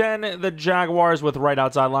at 10. The Jaguars with right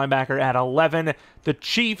outside linebacker at 11. The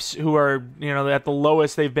Chiefs, who are, at the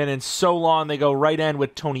lowest they've been in so long, they go right end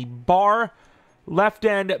with Tony Barr. Left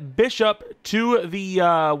end, Bishop to the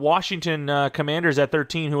Washington Commanders at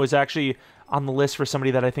 13, who was actually on the list for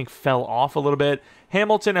somebody that I think fell off a little bit.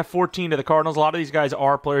 Hamilton at 14 to the Cardinals. A lot of these guys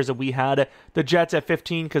are players that we had. The Jets at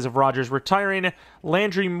 15 because of Rodgers retiring.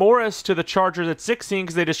 Landry Morris to the Chargers at 16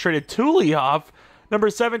 because they just traded Thule off. Number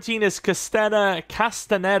 17 is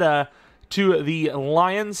Castaneda to the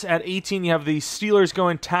Lions. At 18, you have the Steelers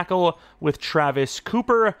going tackle with Travis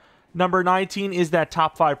Cooper. Number 19 is that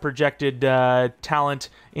top 5 projected talent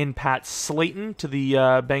in Pat Slayton to the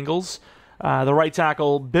Bengals. The right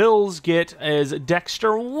tackle Bills get is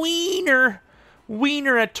Dexter Wiener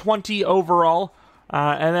at 20 overall.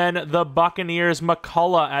 And then the Buccaneers,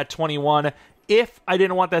 McCullough at 21. If I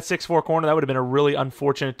didn't want that 6'4 corner, that would have been a really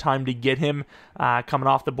unfortunate time to get him coming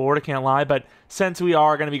off the board, I can't lie. But since we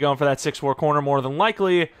are going to be going for that 6'4 corner more than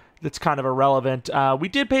likely, that's kind of irrelevant. We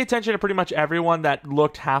did pay attention to pretty much everyone that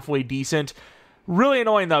looked halfway decent. Really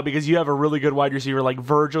annoying, though, because you have a really good wide receiver like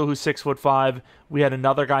Virgil, who's 6'5". We had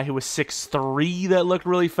another guy who was 6'3" that looked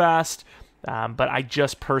really fast. But I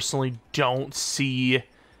just personally don't see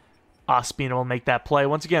us being able to make that play.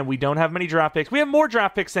 Once again, we don't have many draft picks. We have more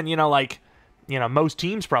draft picks than, most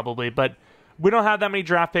teams probably, but we don't have that many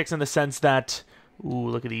draft picks in the sense that,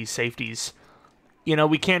 look at these safeties.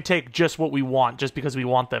 We can't take just what we want just because we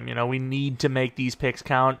want them. We need to make these picks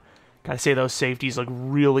count. Gotta say those safeties look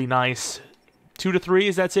really nice. 2 to 3,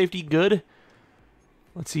 is that safety good?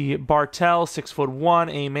 Let's see, Bartell,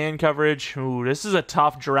 6'1", A-man coverage. This is a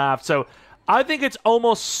tough draft. So I think it's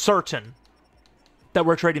almost certain that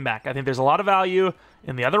we're trading back. I think there's a lot of value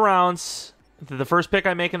in the other rounds. The first pick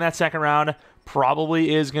I make in that second round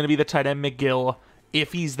probably is going to be the tight end McGill,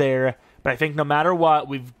 if he's there. But I think no matter what,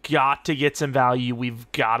 we've got to get some value.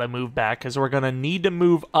 We've got to move back because we're going to need to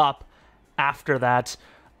move up after that.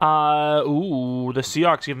 The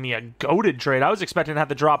Seahawks give me a goated trade. I was expecting to have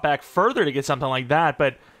to drop back further to get something like that,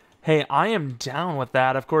 but hey, I am down with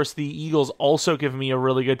that. Of course, the Eagles also give me a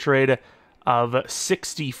really good trade of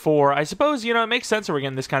 64. I suppose, it makes sense that we're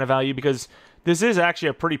getting this kind of value because this is actually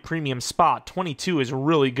a pretty premium spot. 22 is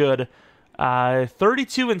really good.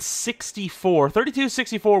 32 and 64. 32,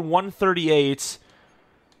 64, 138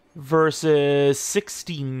 versus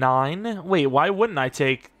 69. Wait, why wouldn't I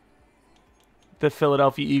take the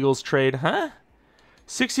Philadelphia Eagles trade?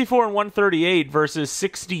 64 and 138 versus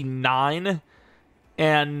 69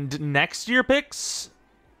 and next year picks?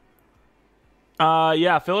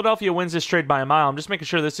 Yeah, Philadelphia wins this trade by a mile. I'm just making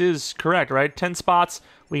sure this is correct, right? 10 spots.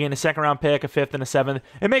 We gain a second-round pick, a fifth, and a seventh.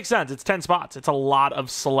 It makes sense. It's 10 spots. It's a lot of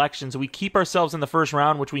selections. We keep ourselves in the first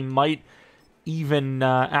round, which we might even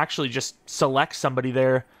actually just select somebody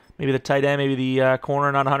there. Maybe the tight end, maybe the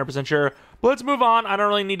corner, not 100% sure. But let's move on. I don't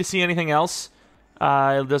really need to see anything else.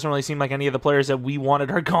 It doesn't really seem like any of the players that we wanted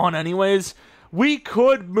are gone anyways. We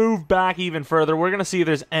could move back even further. We're going to see if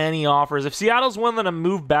there's any offers. If Seattle's willing to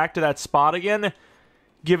move back to that spot again,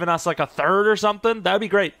 giving us like a third or something, that would be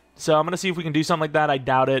great. So I'm going to see if we can do something like that. I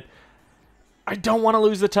doubt it. I don't want to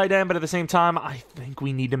lose the tight end, but at the same time, I think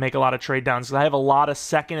we need to make a lot of trade downs because I have a lot of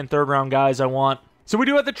second and third round guys I want. So we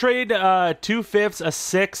do have to trade 2 fifths, a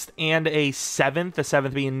sixth, and a seventh. The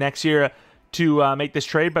seventh being next year to make this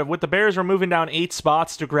trade. But with the Bears, we're moving down 8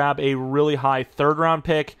 spots to grab a really high third round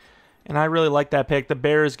pick. And I really like that pick. The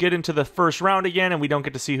Bears get into the first round again, and we don't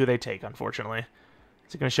get to see who they take, unfortunately.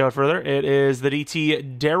 Is it going to show it further? It is the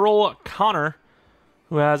DT Daryl Connor,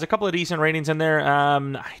 who has a couple of decent ratings in there.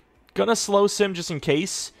 I'm going to slow sim just in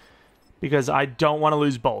case, because I don't want to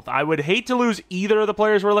lose both. I would hate to lose either of the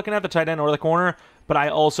players we're looking at, the tight end or the corner, but I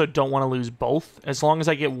also don't want to lose both. As long as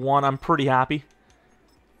I get one, I'm pretty happy.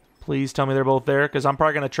 Please tell me they're both there, because I'm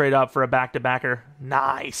probably going to trade up for a back-to-backer.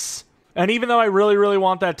 Nice. And even though I really, really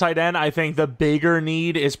want that tight end, I think the bigger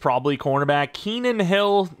need is probably cornerback. Keenan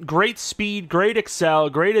Hill, great speed, great excel,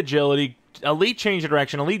 great agility, elite change of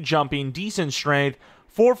direction, elite jumping, decent strength,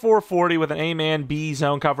 4.4 40 with an A-man B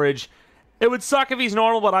zone coverage. It would suck if he's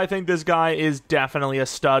normal, but I think this guy is definitely a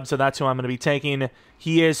stud, so that's who I'm going to be taking.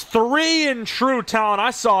 He is 3 in true talent.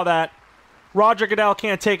 I saw that. Roger Goodell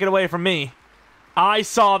can't take it away from me. I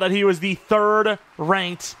saw that he was the 3rd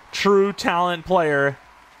ranked true talent player.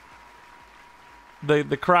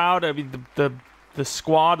 The crowd, I mean, the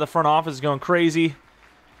squad, the front office is going crazy.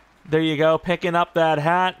 There you go, picking up that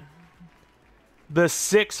hat. The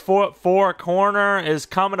 6'4" corner is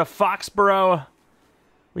coming to Foxborough.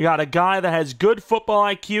 We got a guy that has good football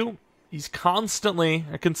IQ. He's constantly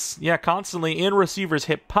in receiver's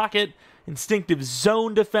hip pocket. instinctive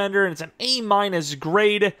zone defender, and it's an A-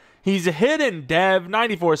 grade. He's a hidden dev,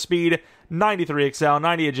 94 speed, 93 excel,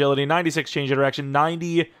 90 agility, 96 change of direction,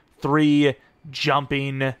 93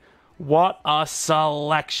 jumping. What a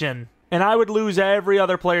selection. And I would lose every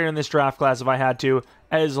other player in this draft class if I had to,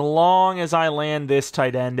 as long as I land this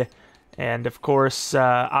tight end. And, of course,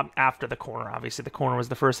 I'm after the corner. Obviously, the corner was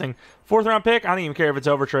the first thing. 4th round pick, I don't even care if it's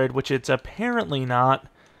overtrade, which it's apparently not.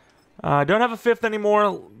 Don't have a 5th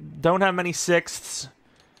anymore. Don't have many 6ths.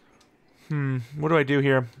 What do I do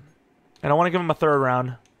here? I don't want to give him a 3rd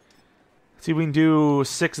round. See if we can do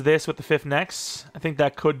 6 this with the 5th next. I think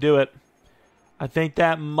that could do it. I think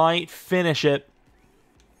that might finish it.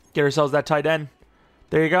 Get ourselves that tight end.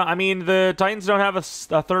 There you go. I mean, the Titans don't have a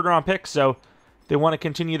 3rd round pick, so they want to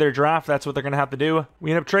continue their draft. That's what they're going to have to do.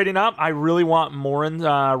 We end up trading up. I really want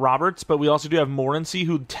Roberts, but we also do have Morency,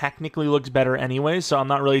 who technically looks better anyway, so I'm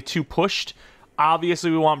not really too pushed.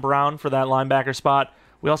 Obviously, we want Brown for that linebacker spot.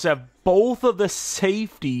 We also have both of the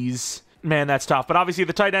safeties. Man, that's tough. But obviously,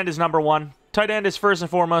 the tight end is number 1. Tight end is first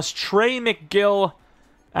and foremost. Trey McGill,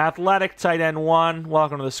 athletic tight end 1.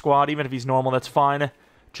 Welcome to the squad. Even if he's normal, that's fine.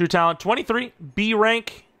 True talent, 23, B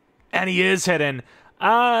rank, and he is hidden.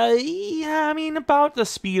 Yeah, I mean, about the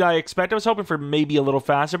speed I expect. I was hoping for maybe a little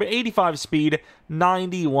faster, but 85 speed,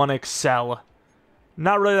 91 excel.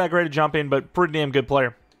 Not really that great at jumping, but pretty damn good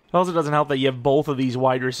player. It also doesn't help that you have both of these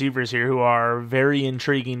wide receivers here who are very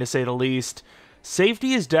intriguing, to say the least.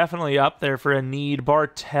 Safety is definitely up there for a need.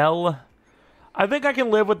 Bartell, I think I can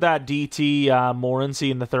live with that DT Morency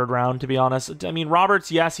in the 3rd round, to be honest. I mean,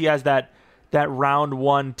 Roberts, yes, he has that round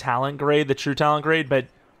 1 talent grade, the true talent grade, but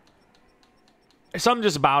there's something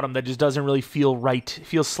just about him that just doesn't really feel right. It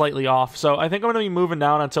feels slightly off. So I think I'm going to be moving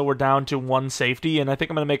down until we're down to 1 safety, and I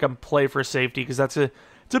think I'm going to make him play for safety because it's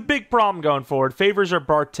a big problem going forward. Favors are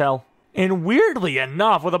Bartell. And weirdly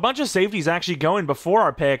enough, with a bunch of safeties actually going before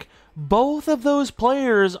our pick, both of those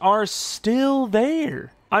players are still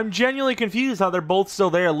there. I'm genuinely confused how they're both still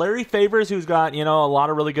there. Larry Favors, who's got, a lot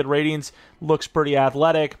of really good ratings, looks pretty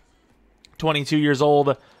athletic, 22 years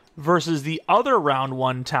old, versus the other round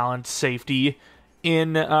 1 talent safety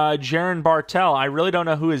in Jaron Bartell. I really don't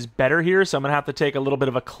know who is better here, so I'm going to have to take a little bit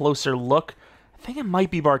of a closer look. I think it might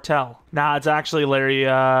be Bartell. Nah, it's actually Larry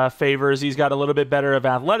Favors. He's got a little bit better of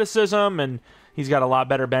athleticism, and he's got a lot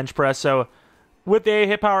better bench press. So with the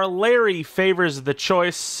hit power, Larry Favors the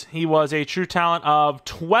choice. He was a true talent of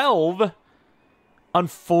 12.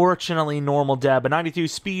 Unfortunately, normal dev, but 92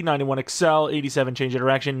 speed, 91 excel, 87 change of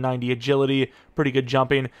direction, 90 agility, pretty good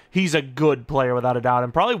jumping. He's a good player without a doubt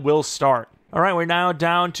and probably will start. All right, we're now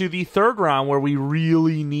down to the 3rd round where we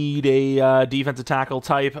really need a defensive tackle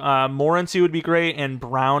type. Morency would be great, and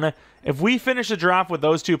Brown. If we finish the draft with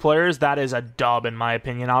those 2 players, that is a dub in my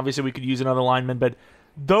opinion. Obviously, we could use another lineman, but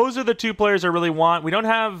those are the 2 players I really want. We don't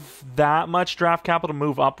have that much draft capital to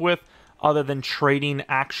move up with, other than trading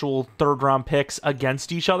actual 3rd round picks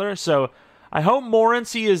against each other. So I hope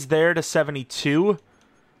Morency is there to 72.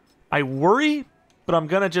 I worry, but I'm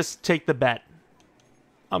going to just take the bet.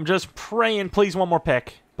 I'm just praying, please, one more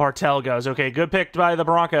pick. Bartell goes. Okay, good pick by the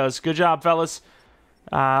Broncos. Good job, fellas.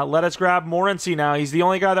 Let us grab Morency now. He's the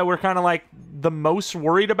only guy that we're kind of like the most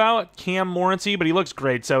worried about, Cam Morency, but he looks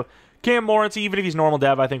great. So Cam Morency, even if he's normal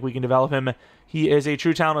dev, I think we can develop him. He is a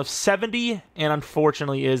true talent of 70, and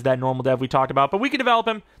unfortunately is that normal dev we talked about. But we can develop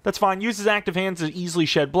him. That's fine. Uses active hands to easily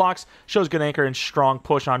shed blocks. Shows good anchor and strong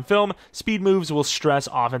push on film. Speed moves will stress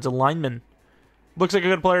offensive linemen. Looks like a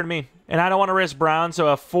good player to me. And I don't want to risk Brown, so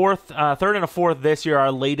a 3rd and a 4th this year,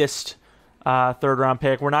 our latest 3rd round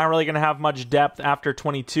pick. We're not really going to have much depth after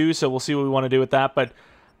 22, so we'll see what we want to do with that. But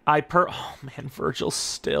oh man, Virgil's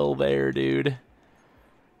still there, dude.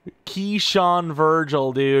 Keyshawn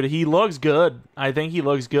Virgil, dude. He looks good. I think he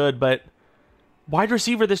looks good, but wide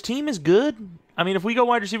receiver, this team is good. I mean, if we go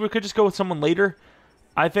wide receiver, we could just go with someone later.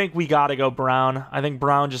 I think we got to go Brown. I think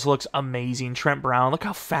Brown just looks amazing. Trent Brown, look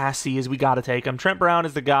how fast he is. We got to take him. Trent Brown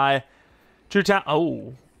is the guy. True talent.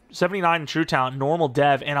 Oh, 79 in true talent, normal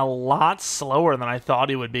dev, and a lot slower than I thought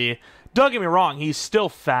he would be. Don't get me wrong. He's still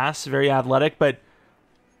fast, very athletic, but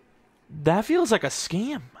that feels like a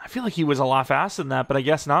scam. I feel like he was a lot faster than that, but I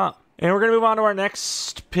guess not. And we're going to move on to our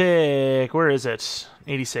next pick. Where is it?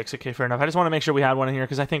 86. Okay, fair enough. I just want to make sure we had one in here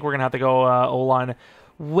because I think we're going to have to go O-line.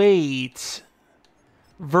 Wait.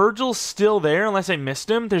 Virgil's still there unless I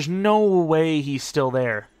missed him? There's no way he's still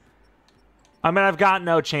there. I mean, I've got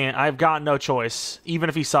no chance. I've got no choice. Even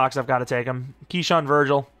if he sucks, I've got to take him. Keyshawn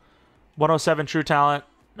Virgil. 107 true talent.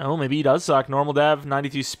 Oh, maybe he does suck. Normal dev.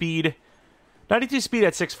 92 speed. 92 speed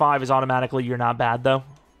at 6'5" is automatically you're not bad, though.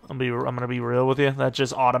 I'm gonna be real with you. That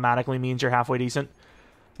just automatically means you're halfway decent.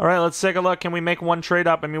 All right, let's take a look. Can we make one trade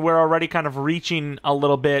up? I mean, we're already kind of reaching a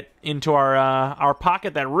little bit into our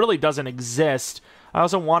pocket that really doesn't exist. I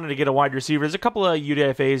also wanted to get a wide receiver. There's a couple of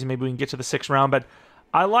UDFAs, maybe we can get to the 6th round, but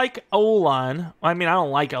I like O-line. I mean, I don't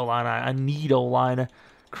like O-line. I need O-line.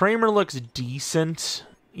 Kramer looks decent.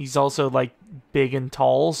 He's also, like, big and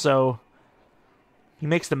tall, so he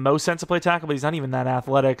makes the most sense to play tackle, but he's not even that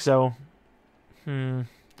athletic, so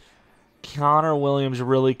Connor Williams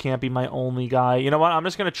really can't be my only guy. You know what? I'm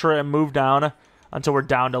just going to try and move down until we're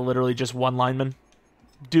down to literally just one lineman.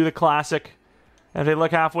 Do the classic. And if they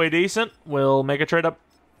look halfway decent, we'll make a trade up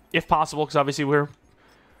if possible, because obviously we're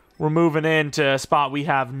moving into a spot we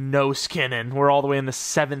have no skin in. We're all the way in the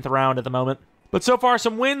 7th round at the moment. But so far,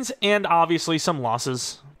 some wins and obviously some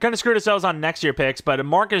losses. Kind of screwed ourselves on next year picks, but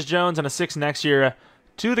Marcus Jones and a 6th next year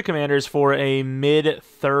to the Commanders for a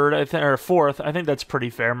mid-3rd or 4th. I think that's pretty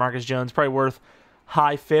fair. Marcus Jones probably worth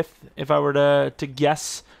high 5th if I were to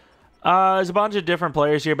guess. There's a bunch of different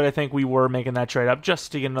players here, but I think we were making that trade up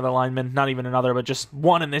just to get another lineman. Not even another, but just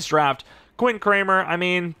one in this draft. Quinn Kramer, I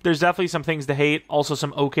mean, there's definitely some things to hate, also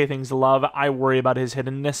some okay things to love. I worry about his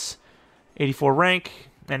hiddenness. 84 rank,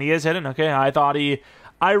 and he is hidden. Okay,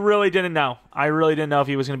 I really didn't know. I really didn't know if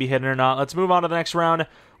he was going to be hidden or not. Let's move on to the next round.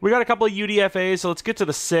 We got a couple of UDFAs, so let's get to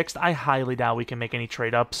the 6th. I highly doubt we can make any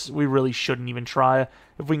trade-ups. We really shouldn't even try.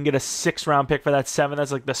 If we can get a 6th round pick for that 7,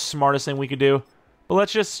 that's like the smartest thing we could do. But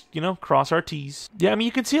let's just, cross our T's. Yeah, I mean,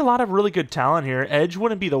 you can see a lot of really good talent here. Edge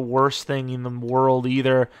wouldn't be the worst thing in the world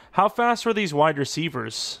either. How fast were these wide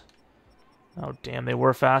receivers? Oh, damn, they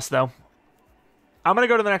were fast, though. I'm going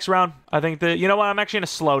to go to the next round. I think that, you know what, I'm actually going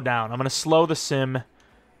to slow down. I'm going to slow the sim.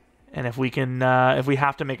 And if we can, if we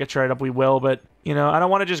have to make a trade up, we will. But, I don't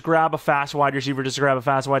want to just grab a fast wide receiver just to grab a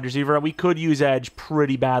fast wide receiver. We could use edge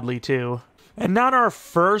pretty badly, too. And not our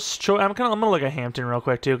first choice. I'm gonna look at Hampton real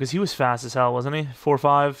quick too, because he was fast as hell, wasn't he?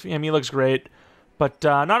 4.5. Yeah, I mean, he looks great, but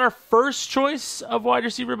not our first choice of wide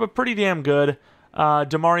receiver, but pretty damn good.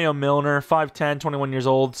 Demario Milner, 5'10", 21 years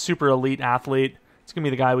old, super elite athlete. It's gonna be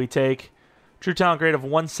the guy we take. True talent grade of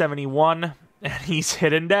 171, and he's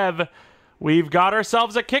hidden dev. We've got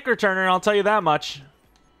ourselves a kick returner. I'll tell you that much.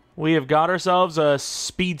 We have got ourselves a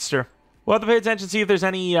speedster. We'll have to pay attention to see if there's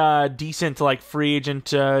any decent free agent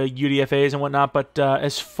UDFAs and whatnot. But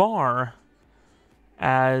as far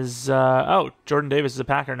as Jordan Davis is a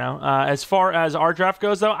Packer now. As far as our draft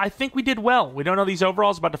goes, though, I think we did well. We don't know these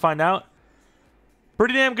overalls. About to find out.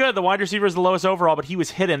 Pretty damn good. The wide receiver is the lowest overall, but he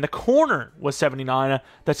was hidden. The corner was 79.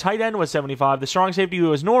 The tight end was 75. The strong safety, who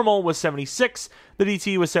was normal, was 76. The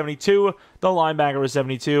DT was 72. The linebacker was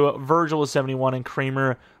 72. Virgil was 71, and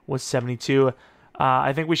Kramer was 72.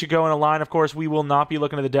 I think we should go in a line. Of course, we will not be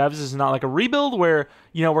looking at the devs. This is not like a rebuild where,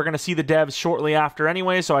 we're going to see the devs shortly after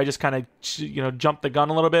anyway, so I just kind of, jumped the gun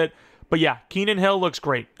a little bit. But yeah, Keenan Hill looks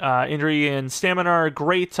great. Injury and stamina are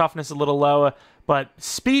great. Toughness a little low, but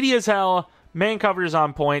speedy as hell. Man coverage is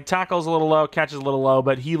on point. Tackle's a little low. Catch is a little low,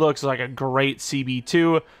 but he looks like a great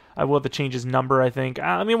CB2. I will have to change his number, I think.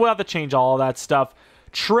 We'll have to change all of that stuff.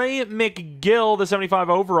 Trey McGill, the 75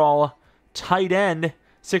 overall tight end.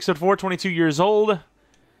 6'4", 22 years old.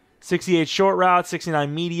 68 short route,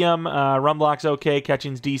 69 medium. Run block's okay.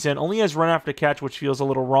 Catching's decent. Only has run after catch, which feels a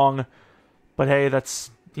little wrong. But hey,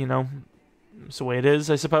 that's, it's the way it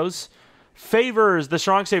is, I suppose. Favors, the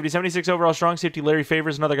strong safety. 76 overall strong safety. Larry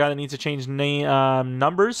Favors, another guy that needs to change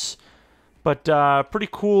numbers. But pretty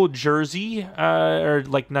cool jersey. Or,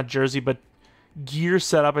 not jersey, but gear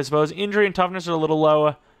setup, I suppose. Injury and toughness are a little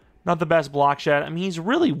low. Not the best block shot. He's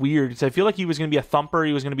really weird because I feel like he was going to be a thumper.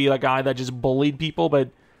 He was going to be a guy that just bullied people, but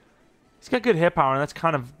he's got good hit power, and that's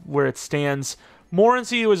kind of where it stands.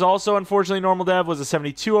 Morency, who was also unfortunately normal dev, was a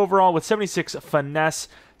 72 overall with 76 finesse,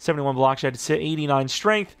 71 block shot, 89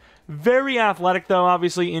 strength. Very athletic, though.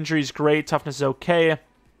 Obviously, injury's great. Toughness is okay.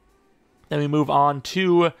 Then we move on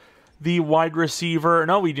to the wide receiver.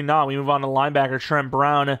 No, we do not. We move on to linebacker Trent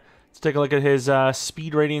Brown. Let's take a look at his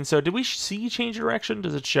speed rating. So did we see change direction?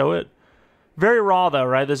 Does it show it? Very raw, though,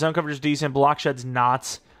 right? The zone coverage is decent. Block shed's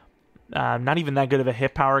not. Not even that good of a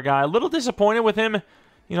hit power guy. A little disappointed with him.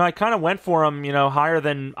 I kind of went for him, higher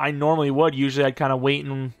than I normally would. Usually I'd kind of wait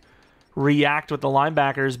and react with the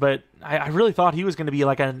linebackers, but I really thought he was going to be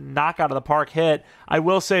like a knockout of the park hit. I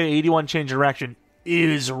will say 81 change direction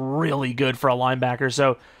is really good for a linebacker,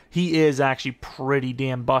 so he is actually pretty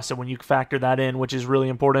damn busted when you factor that in, which is really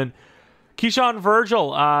important. Keyshawn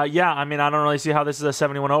Virgil, I don't really see how this is a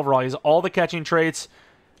 71 overall. He's all the catching traits.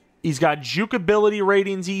 He's got jukeability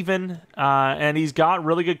ratings even, and he's got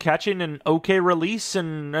really good catching and okay release,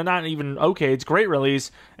 and not even okay, it's great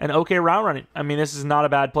release, and okay route running. This is not a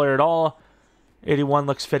bad player at all. 81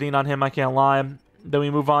 looks fitting on him, I can't lie. Then we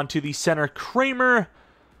move on to the center, Kramer.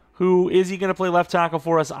 Who is he going to play left tackle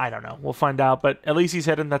for us? I don't know. We'll find out, but at least he's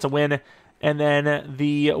hitting. That's a win. And then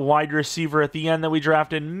the wide receiver at the end that we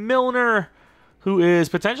drafted, Milner, who is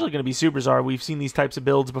potentially going to be superstar. We've seen these types of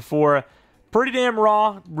builds before. Pretty damn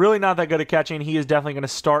raw. Really not that good at catching. He is definitely going to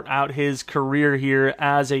start out his career here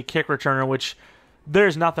as a kick returner, which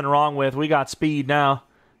there's nothing wrong with. We got speed now.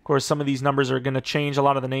 Of course, some of these numbers are going to change. A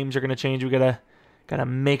lot of the names are going to change. We gotta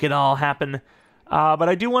make it all happen. But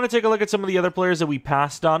I do want to take a look at some of the other players that we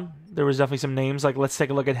passed on. There was definitely some names. Like, let's take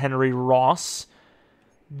a look at Henry Ross,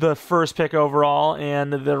 the first pick overall,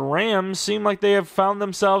 and the Rams seem like they have found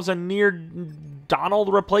themselves a near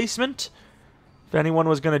Donald replacement. If anyone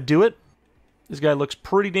was going to do it, this guy looks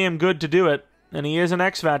pretty damn good to do it, and he is an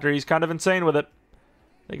X Factor. He's kind of insane with it.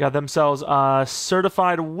 They got themselves a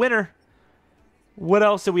certified winner. What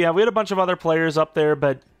else did we have? We had a bunch of other players up there,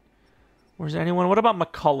 but where's anyone? What about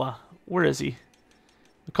McCullough? Where is he?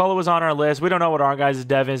 McCullough was on our list. We don't know what our guys'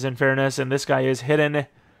 dev is, in fairness, and this guy is hidden.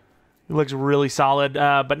 He looks really solid,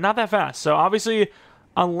 but not that fast. So obviously,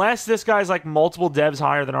 unless this guy's like multiple devs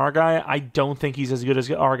higher than our guy, I don't think he's as good as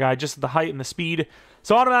our guy, just the height and the speed.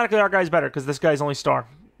 So automatically our guy's better because this guy's only star.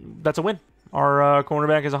 That's a win. Our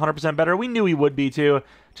cornerback is 100% better. We knew he would be too.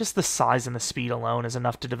 Just the size and the speed alone is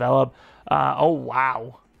enough to develop. Oh,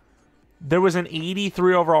 wow. There was an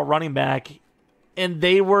 83 overall running back, and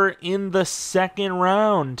they were in the second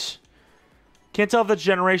round. Can't tell if that's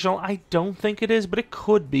generational. I don't think it is, but it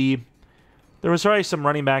could be. There was probably some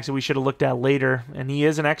running backs that we should have looked at later, and he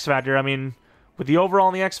is an X Factor. I mean, with the overall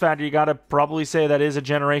and the X Factor, you got to probably say that is a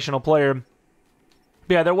generational player.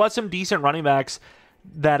 But yeah, there was some decent running backs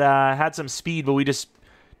that had some speed, but we just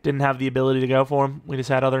didn't have the ability to go for them. We just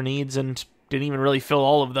had other needs and didn't even really fill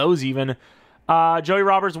all of those even. Joey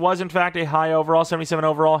Roberts was, in fact, a high overall, 77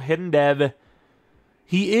 overall, hidden dev.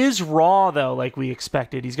 He is raw, though, like we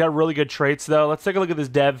expected. He's got really good traits, though. Let's take a look at this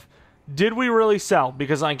dev. Did we really sell?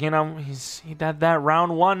 Because, like, you know, he had that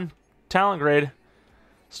round 1 talent grade.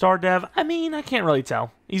 Star dev, I mean, I can't really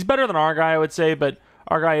tell. He's better than our guy, I would say, but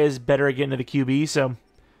our guy is better at getting to the QB, so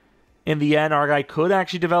in the end, our guy could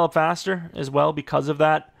actually develop faster as well because of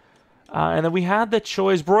that. And then we had the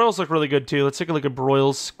choice. Broyles look really good, too. Let's take a look at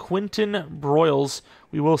Broyles. Quinton Broyles.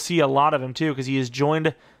 We will see a lot of him, too, because he has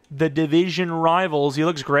joined the division rivals. He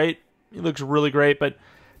looks great. He looks really great, but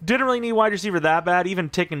didn't really need wide receiver that bad. Even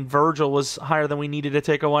taking Virgil was higher than we needed to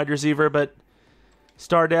take a wide receiver, but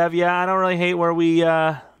star dev, yeah, I don't really hate where we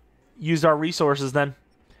used our resources then.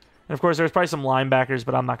 And, of course, there's probably some linebackers,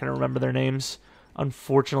 but I'm not going to remember their names,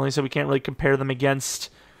 unfortunately, so we can't really compare them against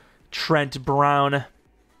Trent Brown.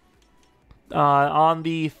 On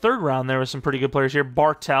the third round, there was some pretty good players here.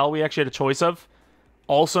 Bartel, we actually had a choice of.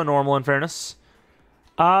 Also normal, in fairness.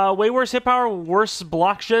 Way worse hit power, worse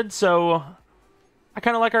block shed, so I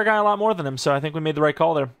kind of like our guy a lot more than him, so I think we made the right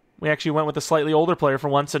call there. We actually went with a slightly older player for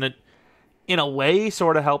once, and it, in a way,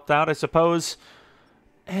 sort of helped out, I suppose.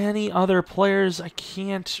 Any other players? I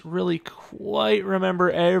can't really quite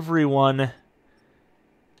remember everyone.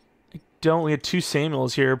 We had 2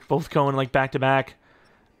 Samuels here, both going like back-to-back.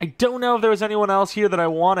 I don't know if there was anyone else here that I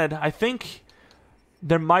wanted. I think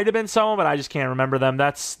there might have been someone, but I just can't remember them.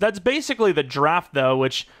 That's basically the draft, though,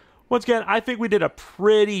 which, once again, I think we did a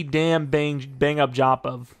pretty damn bang-up job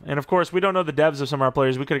of. And, of course, we don't know the devs of some of our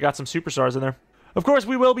players. We could have got some superstars in there. Of course,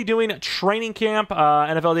 we will be doing training camp,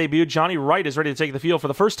 NFL debut. Johnny Wright is ready to take the field for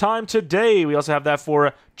the first time today. We also have that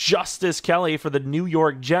for Justice Kelly for the New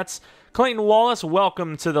York Jets. Clayton Wallace,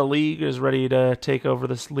 welcome to the league, is ready to take over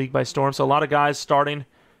this league by storm. So a lot of guys starting,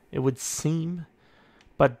 it would seem.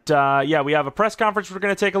 But, yeah, we have a press conference we're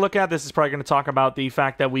going to take a look at. This is probably going to talk about the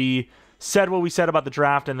fact that we said what we said about the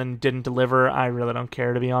draft and then didn't deliver. I really don't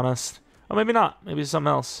care, to be honest. Oh, maybe not. Maybe it's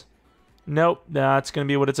something else. Nope, that's going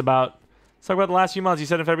to be what it's about. Let's talk about the last few months. You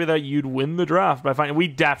said in February that you'd win the draft by finding. We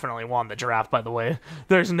definitely won the draft, by the way.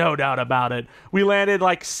 There's no doubt about it. We landed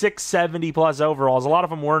like 670 plus overalls. A lot of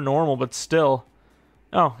them were normal, but still.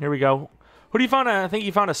 Oh, here we go. Who do you find? I think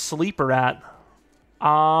you found a sleeper at.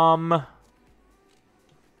 I'm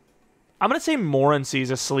gonna say Morency's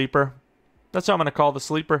a sleeper. That's what I'm gonna call the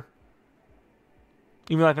sleeper.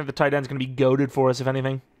 Even though I think the tight end's gonna be goated for us, if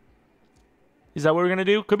anything. Is that what we're going to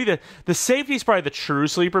do? Could be the safety's probably the true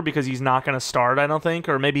sleeper because he's not going to start, I don't think.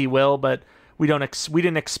 Or maybe he will, but we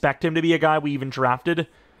didn't expect him to be a guy we even drafted.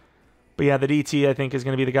 But yeah, the DT, I think, is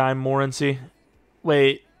going to be the guy, Morency.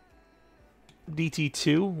 Wait.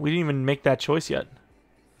 DT2? We didn't even make that choice yet.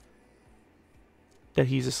 That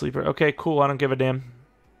he's a sleeper. Okay, cool. I don't give a damn.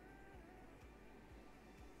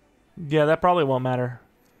 Yeah, that probably won't matter.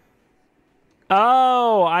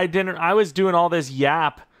 Oh, I was doing all this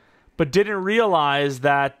yap but didn't realize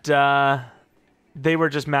that they were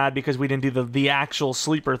just mad because we didn't do the actual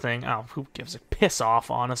sleeper thing. Oh, who gives a piss off,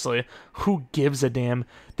 honestly? Who gives a damn?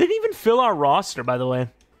 They didn't even fill our roster, by the way.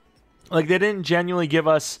 Like, they didn't genuinely give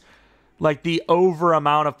us, like, the over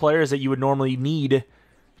amount of players that you would normally need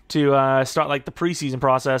to start, like, the preseason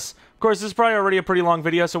process. Of course, this is probably already a pretty long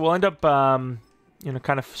video, so we'll end up, you know,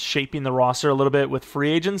 kind of shaping the roster a little bit with free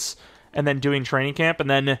agents and then doing training camp. And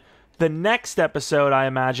then the next episode, I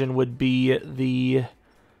imagine, would be the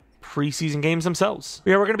preseason games themselves.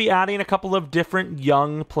 Yeah, we're going to be adding a couple of different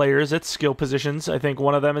young players at skill positions. I think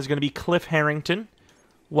one of them is going to be Cliff Harrington.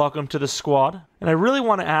 Welcome to the squad. And I really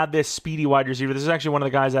want to add this speedy wide receiver. This is actually one of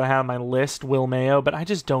the guys that I had on my list, Will Mayo, but I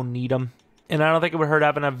just don't need him. And I don't think it would hurt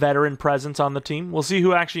having a veteran presence on the team. We'll see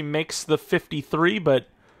who actually makes the 53, but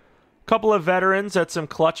a couple of veterans at some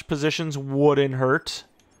clutch positions wouldn't hurt.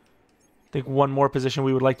 I think one more position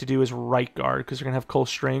we would like to do is right guard, because we're going to have Cole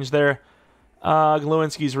Strange there.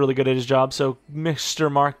 Glowinski's really good at his job, so Mr.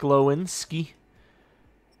 Mark Glowinski.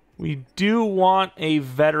 We do want a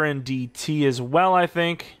veteran DT as well, I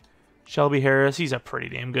think. Shelby Harris, he's a pretty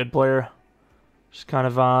damn good player. Just kind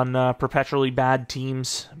of on perpetually bad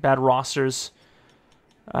teams, bad rosters.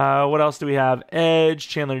 What else do we have? Edge,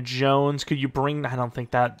 Chandler Jones. Could you bring... I don't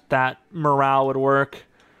think that morale would work.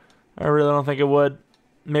 I really don't think it would.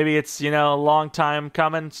 Maybe it's, you know, a long time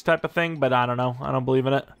coming type of thing, but I don't know. I don't believe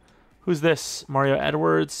in it. Who's this? Mario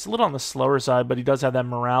Edwards. A little on the slower side, but he does have that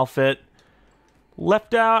morale fit.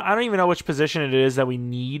 Left out, I don't even know which position it is that we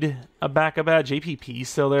need a backup at. JPP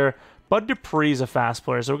still there. Bud Dupree's a fast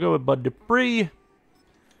player, so we'll go with Bud Dupree.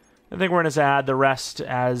 I think we're going to add the rest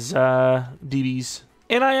as DBs.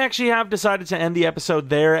 And I actually have decided to end the episode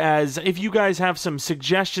there, as if you guys have some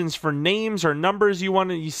suggestions for names or numbers you want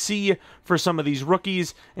to see for some of these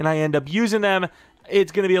rookies, and I end up using them,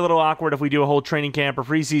 it's going to be a little awkward if we do a whole training camp or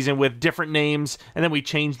preseason with different names, and then we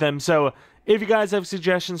change them. So if you guys have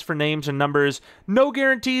suggestions for names or numbers, no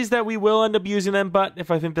guarantees that we will end up using them, but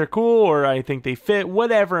if I think they're cool or I think they fit,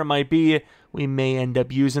 whatever it might be, we may end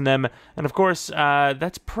up using them. And of course,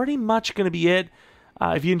 that's pretty much going to be it.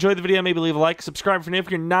 If you enjoyed the video, maybe leave a like, subscribe for new. If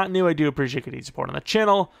you're not new, I do appreciate your support on the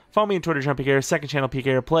channel. Follow me on Twitter, Jeromepkr, second channel,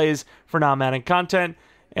 PKR Plays, for non-Madden content.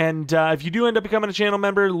 And if you do end up becoming a channel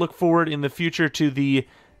member, look forward in the future to the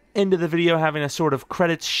end of the video having a sort of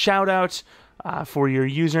credits shout-out for your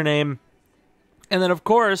username. And then, of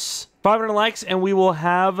course, 500 likes, and we will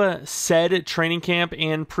have said training camp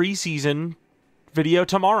and preseason video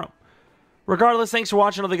tomorrow. Regardless, thanks for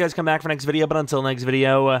watching. I'll let you guys come back for next video, but until next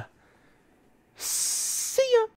video,